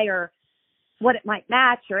why or what it might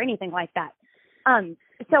match or anything like that.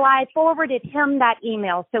 So I forwarded him that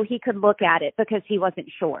email so he could look at it because he wasn't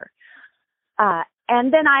sure.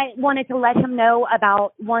 And then I wanted to let him know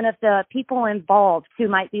about one of the people involved who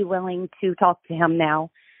might be willing to talk to him now,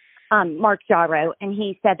 Mark Jarrow, and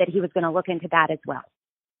he said that he was going to look into that as well.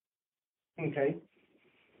 Okay.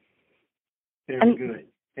 Very good.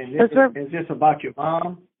 And is this about your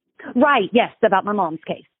mom? Right, yes, about my mom's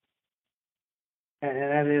case. And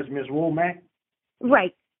that is Ms. Womack?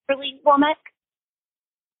 Right. Kimberly Womack?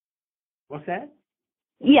 What's that?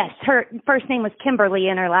 Yes, her first name was Kimberly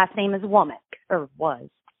and her last name is Womack, or was.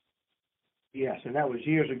 Yes, and that was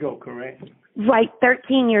years ago, correct? Right,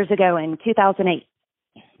 13 years ago in 2008.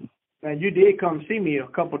 Now, you did come see me a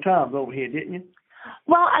couple times over here, didn't you?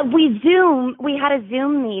 Well, we had a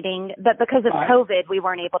Zoom meeting, but because of COVID, we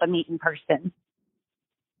weren't able to meet in person.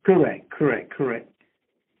 Correct.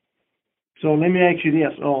 So let me ask you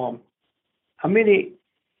this: how many?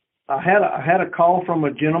 I had a call from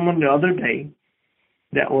a gentleman the other day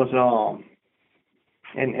that was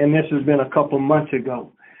and this has been a couple of months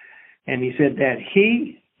ago, and he said that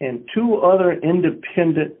he and 2 other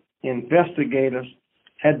independent investigators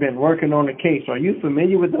had been working on the case. Are you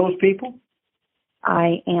familiar with those people?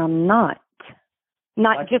 I am not.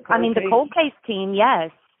 Not just, the cold case team,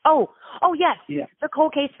 yes. Oh, yes. Yeah. The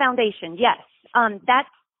Cold Case Foundation, yes. That's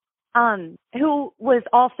who was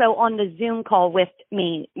also on the Zoom call with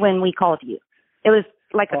me when we called you. It was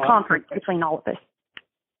like a conference between all of us.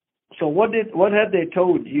 So what have they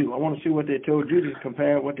told you? I want to see what they told you to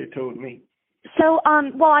compare what they told me. So,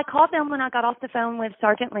 I called them when I got off the phone with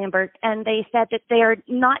Sergeant Lambert, and they said that they're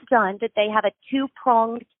not done, that they have a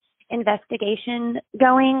 2-pronged investigation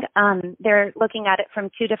going. They're looking at it from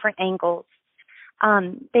 2 different angles.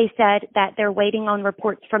 They said that they're waiting on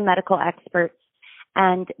reports from medical experts,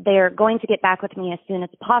 and they're going to get back with me as soon as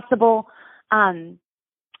possible. And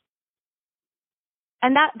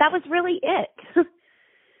that was really it.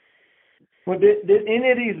 Well, did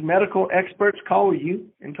any of these medical experts call you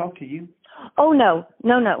and talk to you? Oh, no.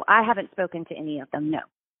 I haven't spoken to any of them, no.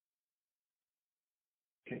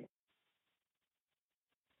 Okay.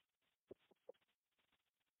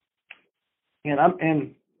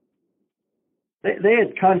 And they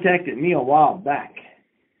had contacted me a while back.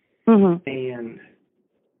 Mm-hmm.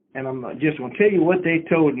 And I'm just going to tell you what they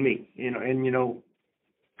told me,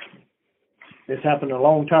 this happened a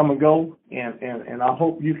long time ago, and I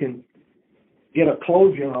hope you can get a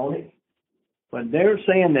closure on it. But they're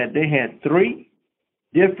saying that they had 3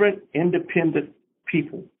 different independent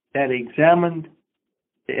people that examined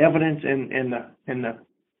the evidence in the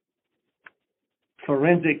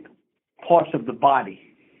forensic parts of the body,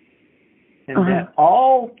 and that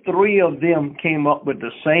all three of them came up with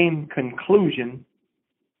the same conclusion,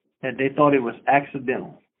 that they thought it was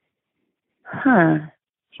accidental. Huh.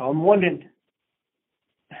 So I'm wondering,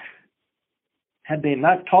 had they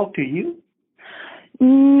not talked to you?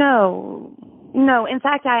 No. In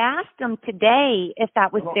fact, I asked them today if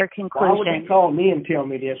that was their conclusion. Why would they call me and tell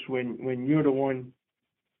me this when you're the one,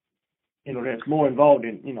 that's more involved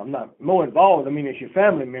in, I'm not more involved. I mean, it's your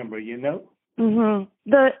family member, Mm-hmm.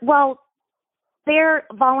 They're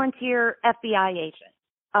volunteer FBI agents.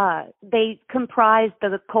 They comprise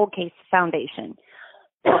the Cold Case Foundation.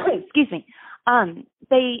 Excuse me.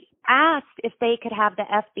 They asked if they could have the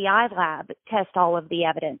FBI lab test all of the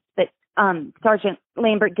evidence, but Sergeant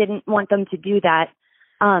Lambert didn't want them to do that.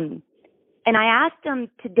 And I asked them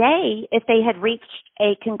today if they had reached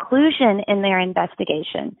a conclusion in their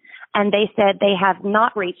investigation, and they said they have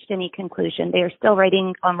not reached any conclusion. They are still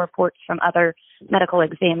waiting on reports from other medical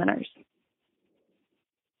examiners.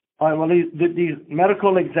 All right, well, did these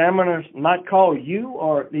medical examiners not call you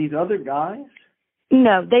or these other guys?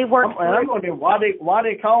 No, they worked. I'm wondering why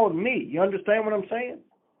they called me. You understand what I'm saying?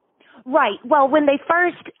 Right. Well, when I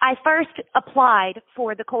first applied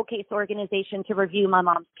for the Cold Case Organization to review my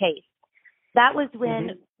mom's case. That was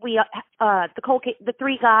when the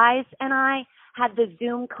three guys and I had the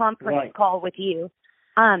Zoom conference call with you.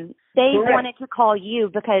 They wanted to call you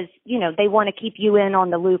because, they want to keep you in on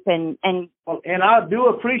the loop and I do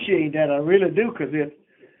appreciate that. I really do, because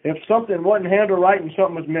if something wasn't handled right and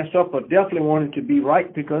something was messed up, I definitely wanted to be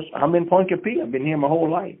right, because I'm in Punka. I've been here my whole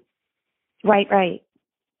life. Right.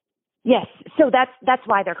 Yes. So that's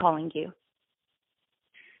why they're calling you.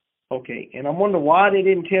 Okay, and I'm wondering why they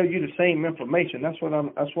didn't tell you the same information. That's why I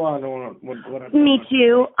don't know what I'm. Me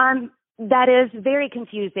too. That is very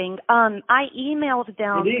confusing. I emailed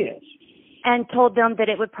them. It is. And told them that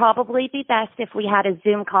it would probably be best if we had a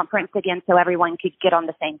Zoom conference again so everyone could get on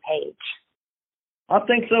the same page. I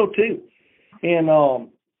think so too. And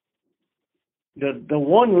the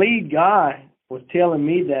one lead guy was telling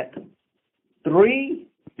me that 3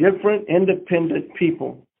 different independent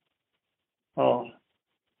people,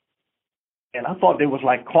 and I thought they was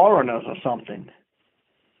like coroners or something,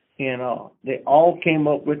 and they all came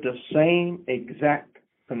up with the same exact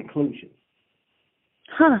conclusion.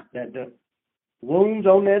 That the wounds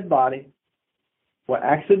on that body were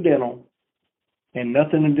accidental and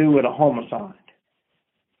nothing to do with a homicide.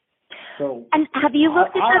 So, and have you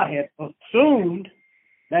looked at I had assumed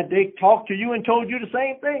that they talked to you and told you the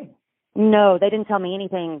same thing. No, they didn't tell me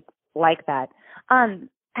anything like that.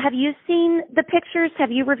 Have you seen the pictures?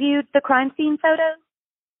 Have you reviewed the crime scene photos?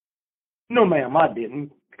 No, ma'am, I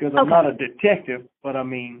didn't, because I'm not a detective. But I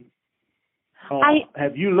mean,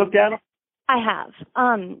 have you looked at them? I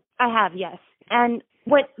have, yes. And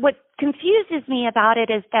what confuses me about it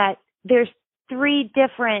is that there's 3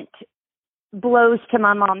 different blows to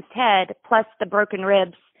my mom's head, plus the broken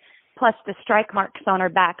ribs, plus the strike marks on her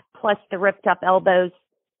back, plus the ripped up elbows,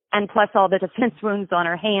 and plus all the defense wounds on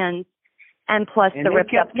her hands, and plus the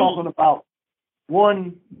ripped up knee. And they kept talking about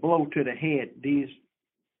 1 blow to the head. These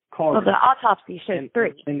causes. Well, the autopsy shows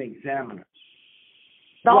 3. And the examiners.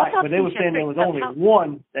 Right, but they were saying there was only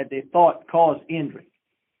 1 that they thought caused injury.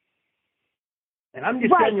 And I'm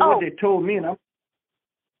just telling you what they told me, and I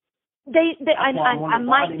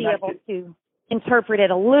might be able to interpret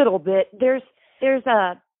it a little bit. There's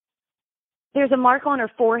a mark on her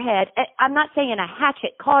forehead. I'm not saying a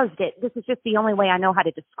hatchet caused it. This is just the only way I know how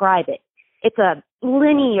to describe it. It's a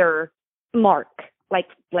linear mark, like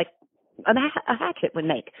a hatchet would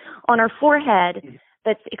make on her forehead.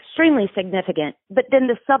 That's extremely significant. But then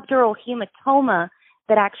the subdural hematoma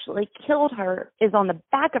that actually killed her is on the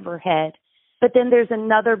back of her head. But then there's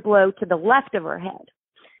another blow to the left of her head.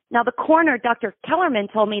 Now, the coroner, Dr. Kellerman,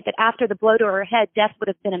 told me that after the blow to her head, death would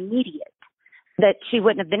have been immediate, that she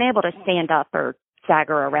wouldn't have been able to stand up or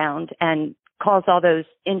stagger around and cause all those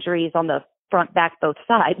injuries on the front, back, both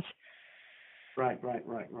sides. Right.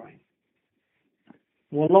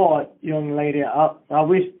 Well, Lord, young lady, I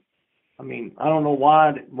wish, I don't know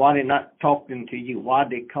why they're not talking to you. Why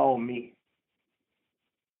they call me?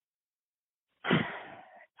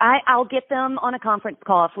 I'll get them on a conference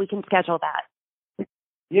call if we can schedule that.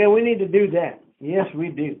 Yeah, we need to do that. Yes, we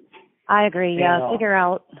do. I agree. Yeah, figure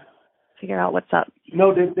out what's up.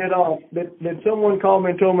 No, did someone call me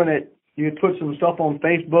and told me that you had put some stuff on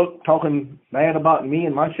Facebook talking bad about me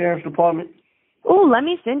and my sheriff's department? Oh, let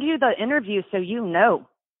me send you the interview so you know.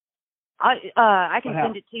 I can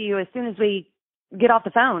send it to you as soon as we get off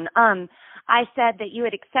the phone. I said that you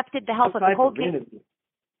had accepted the help of the cold case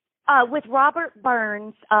with Robert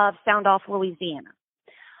Burns of Sound Off, Louisiana.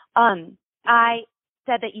 I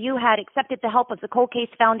said that you had accepted the help of the Cold Case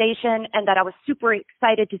Foundation and that I was super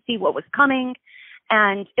excited to see what was coming.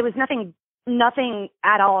 And it was nothing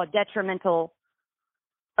at all detrimental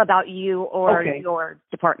about you or your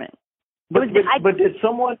department. But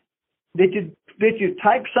did you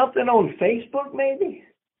type something on Facebook maybe?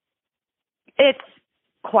 It's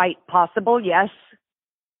quite possible, yes.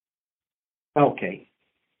 Okay.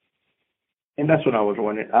 And that's what I was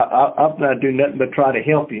wondering. I'm not doing nothing but try to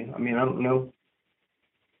help you. I mean, I don't know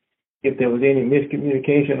if there was any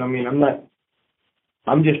miscommunication. I mean,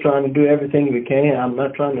 I'm just trying to do everything we can. I'm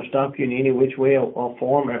not trying to stop you in any which way or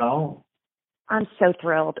form at all. I'm so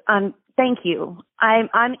thrilled. Thank you.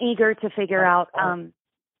 I'm eager to figure out. I'm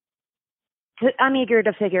eager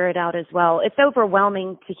to figure it out as well. It's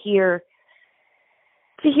overwhelming to hear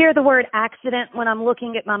the word accident when I'm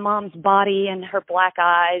looking at my mom's body and her black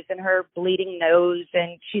eyes and her bleeding nose,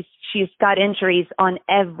 and she's got injuries on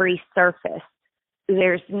every surface.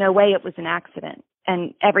 There's no way it was an accident.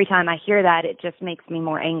 And every time I hear that, it just makes me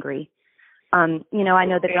more angry. I know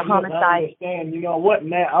that the homicide. I understand. You know what,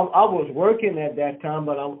 Matt? I was working at that time,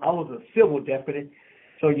 but I was a civil deputy.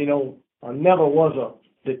 So, I never was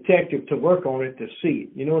a detective to work on it to see it.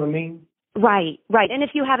 You know what I mean? Right. And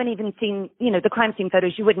if you haven't even seen, the crime scene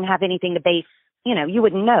photos, you wouldn't have anything to base, you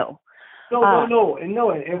wouldn't know. No.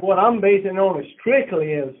 And what I'm basing on is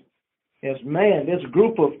strictly is man, this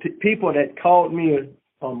group of people that called me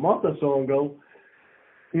a month or so ago,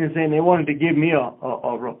 saying they wanted to give me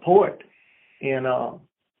a report. And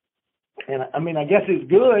I mean, I guess it's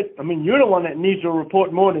good. I mean, you're the one that needs to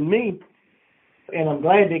report more than me. And I'm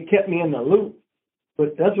glad they kept me in the loop.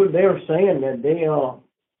 But that's what they were saying, that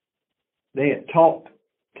they had talked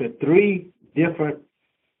to 3 different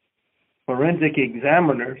forensic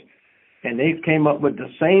examiners, and they came up with the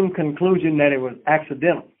same conclusion that it was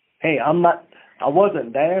accidental. Hey, I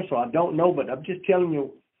wasn't there, so I don't know, but I'm just telling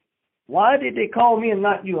you, why did they call me and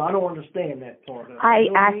not you? I don't understand that part of it. I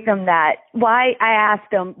asked them that. I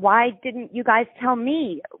asked them, why didn't you guys tell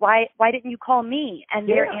me? Why didn't you call me? And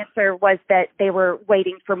their answer was that they were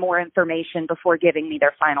waiting for more information before giving me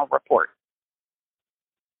their final report.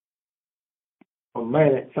 Oh,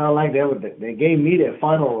 man, it sounded like they gave me their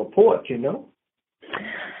final report, And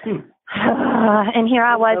here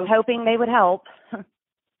I was hoping they would help.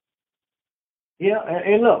 Yeah,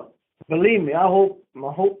 and look, believe me, I hope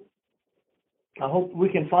we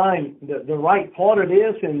can find the right part of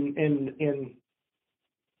this in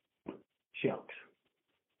shucks.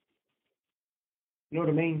 You know what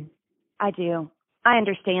I mean? I do. I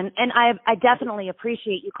understand. And I definitely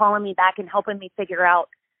appreciate you calling me back and helping me figure out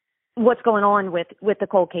what's going on with the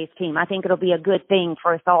cold case team. I think it'll be a good thing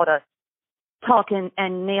for us all to talk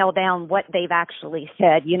and nail down what they've actually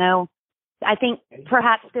said, I think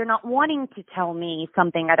perhaps they're not wanting to tell me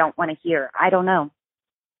something I don't want to hear. I don't know.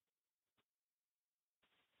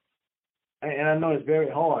 And I know it's very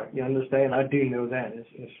hard. You understand? I do know that.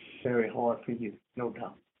 It's very hard for you, no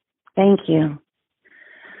doubt. Thank you.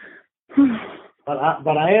 But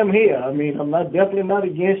I am here. I mean, I'm definitely not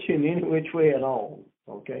against you in any which way at all.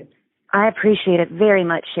 Okay? I appreciate it very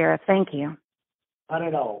much, Sheriff. Thank you. Not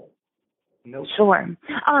at all. No. Sure.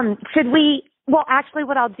 Should we? Well, actually,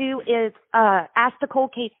 what I'll do is ask the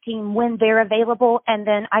cold case team when they're available, and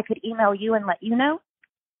then I could email you and let you know.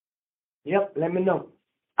 Yep. Let me know.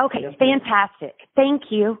 Okay. Yes, fantastic. Thank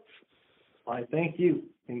you. All right. Thank you,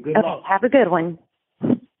 and good luck. Have a good one.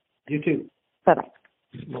 You too. Bye-bye.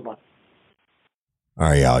 Bye-bye. All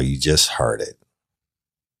right, y'all, you just heard it.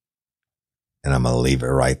 And I'm going to leave it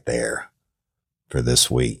right there for this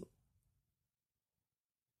week.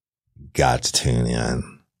 Got to tune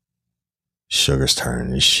in. Sugar's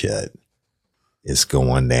turning to shit. It's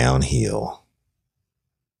going downhill.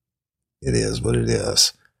 It is what it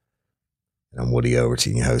is. And I'm Woody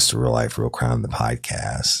Overton, your host of Real Life, Real Crime, the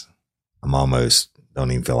podcast. I'm almost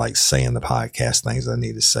don't even feel like saying the podcast things I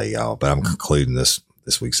need to say, y'all. But I'm concluding this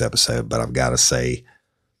week's episode. But I've got to say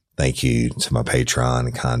thank you to my Patreon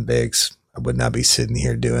and convicts. I would not be sitting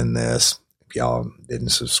here doing this if y'all didn't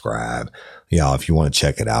subscribe. Y'all, if you want to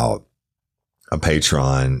check it out, a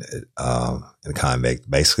Patreon and convict,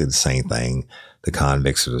 basically the same thing. The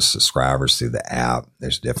convicts are the subscribers through the app.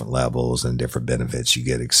 There's different levels and different benefits you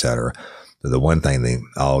get, et cetera. But the one thing they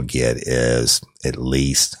all get is at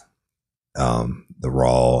least the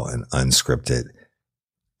raw and unscripted,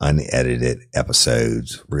 unedited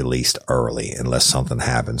episodes released early, unless something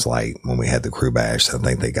happens like when we had the Crew Bash. I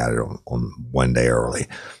think they got it on one day early.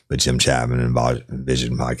 But Jim Chapman and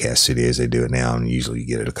Vision Podcast Studios, they do it now, and usually you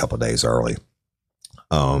get it a couple of days early.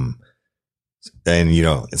 And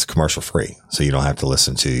it's commercial free, so you don't have to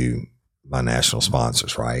listen to my national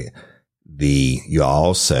sponsors, right? You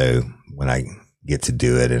also, when I get to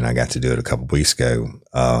do it, and I got to do it a couple of weeks ago,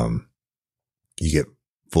 you get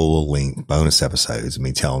full-length bonus episodes of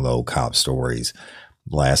me telling the old cop stories.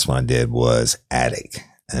 The last one I did was Attic,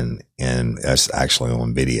 and that's actually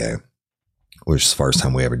on video, which is the first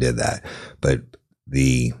time we ever did that. But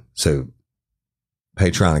so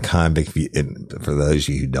Patreon and Convict, for those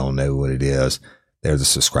of you who don't know what it is, they're the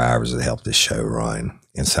subscribers that help this show run.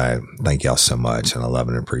 And so thank y'all so much, and I love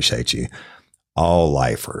and appreciate you. All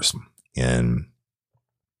lifers, and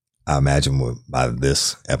I imagine by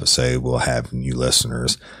this episode, we'll have new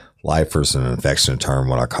listeners. Lifer is an affectionate term,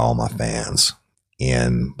 what I call my fans,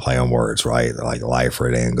 and play on words, right? Like lifer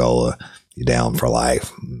at Angola, you're down for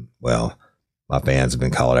life. Well, my fans have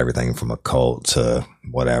been called everything from a cult to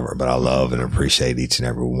whatever, but I love and appreciate each and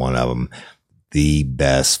every one of them. The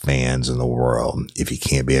best fans in the world. If you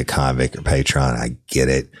can't be a convict or patron, I get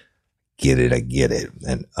it. I get it.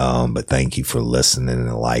 And, but thank you for listening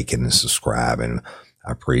and liking and subscribing.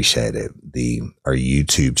 I appreciate it. Our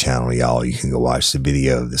YouTube channel, y'all, you can go watch the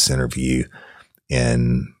video of this interview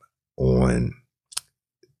and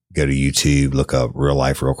go to YouTube, look up Real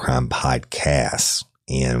Life, Real Crime Podcast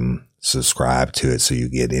and subscribe to it so you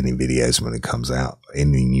get any videos when it comes out,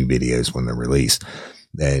 any new videos when they're released.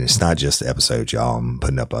 And it's not just the episodes, y'all. I'm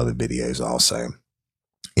putting up other videos also.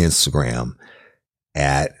 Instagram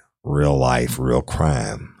at Real Life, Real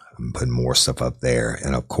Crime. I'm putting more stuff up there.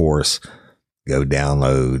 And of course, go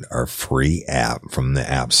download our free app from the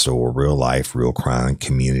App Store, Real Life, Real Crime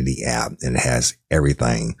Community app. And it has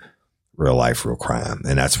everything Real Life, Real Crime.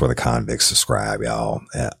 And that's where the convicts subscribe, y'all.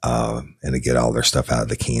 And to get all their stuff out of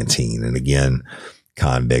the canteen. And again,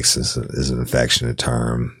 convicts is an affectionate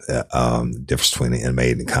term. The difference between an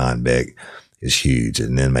inmate and a convict is huge.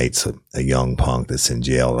 An inmate's a young punk that's in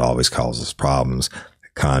jail that always causes problems.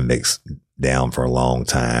 Convicts down for a long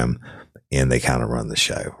time, and they kind of run the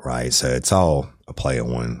show, right? So it's all a play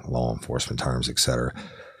on law enforcement terms, et cetera.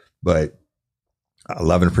 But I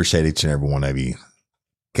love and appreciate each and every one of you.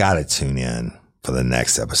 Got to tune in for the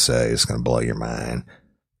next episode. It's going to blow your mind.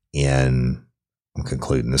 And I'm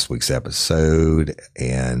concluding this week's episode.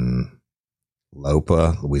 And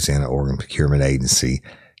LOPA, Louisiana Organ Procurement Agency,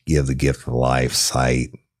 Give the Gift of Life site,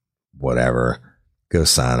 whatever. Go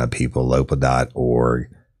sign up, people, lopa.org.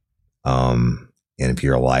 And if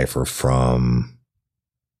you're a lifer from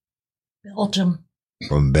Belgium,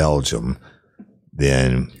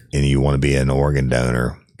 then, and you want to be an organ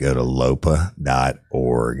donor, go to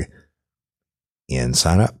lopa.org and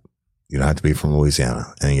sign up. You don't have to be from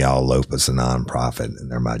Louisiana. And y'all, LOPA's a nonprofit, and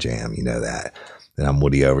they're my jam. You know that. And I'm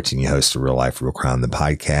Woody Overton, your host of Real Life, Real Crime, the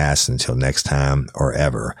podcast. Until next time or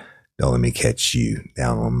ever, don't let me catch you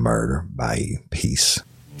down on murder. Bye. Peace.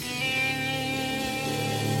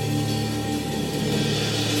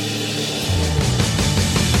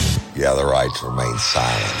 You have the right to remain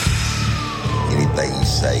silent. Anything you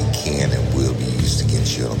say can and will be used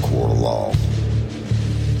against you in a court of law.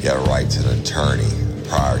 You have a right to an attorney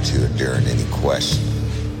prior to and during any question.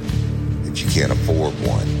 If you can't afford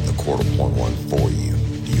one, the court will appoint one for you.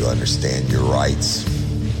 Do you understand your rights?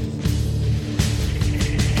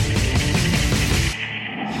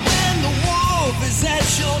 When the wolf is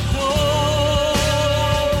at your door,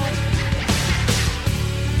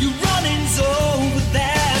 your running's over,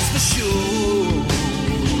 that's for sure.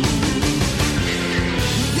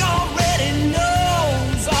 He already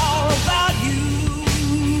knows all about you.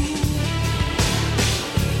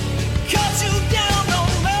 Cut you down, no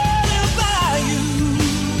murder by you.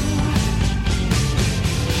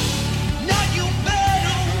 Now you better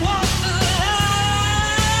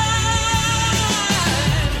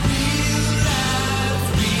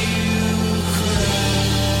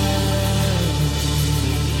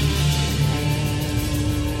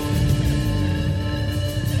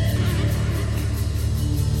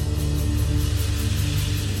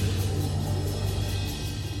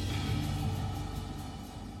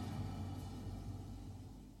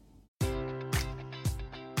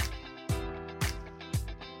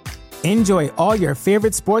Enjoy all your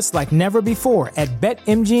favorite sports like never before at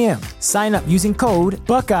BetMGM. Sign up using code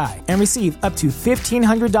Buckeye and receive up to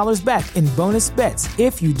 $1,500 back in bonus bets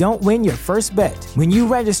if you don't win your first bet. When you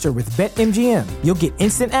register with BetMGM, you'll get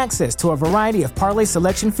instant access to a variety of parlay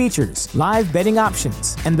selection features, live betting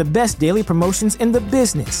options, and the best daily promotions in the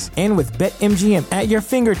business. And with BetMGM at your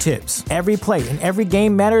fingertips, every play and every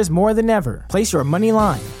game matters more than ever. Place your money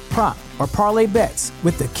line, prop, or parlay bets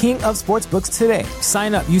with the king of sportsbooks today.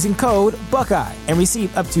 Sign up using code Buckeye and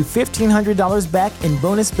receive up to $1,500 back in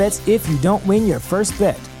bonus bets if you don't win your first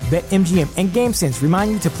bet. BetMGM and GameSense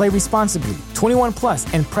remind you to play responsibly. 21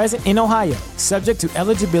 plus and present in Ohio, subject to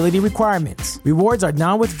eligibility requirements. Rewards are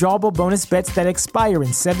non-withdrawable bonus bets that expire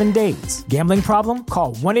in 7 days. Gambling problem?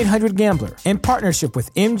 Call 1-800-GAMBLER. In partnership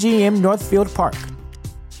with MGM Northfield Park.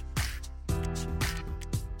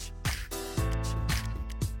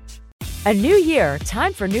 A new year,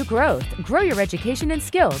 time for new growth. Grow your education and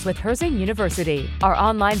skills with Herzing University. Our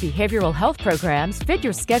online behavioral health programs fit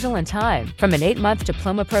your schedule and time. From an 8-month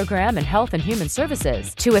diploma program in health and human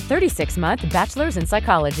services to a 36-month bachelor's in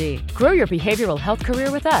psychology. Grow your behavioral health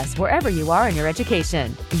career with us wherever you are in your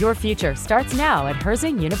education. Your future starts now at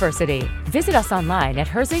Herzing University. Visit us online at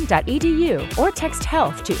herzing.edu or text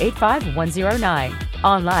health to 85109.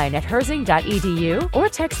 Online at herzing.edu or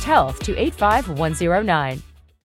text health to 85109.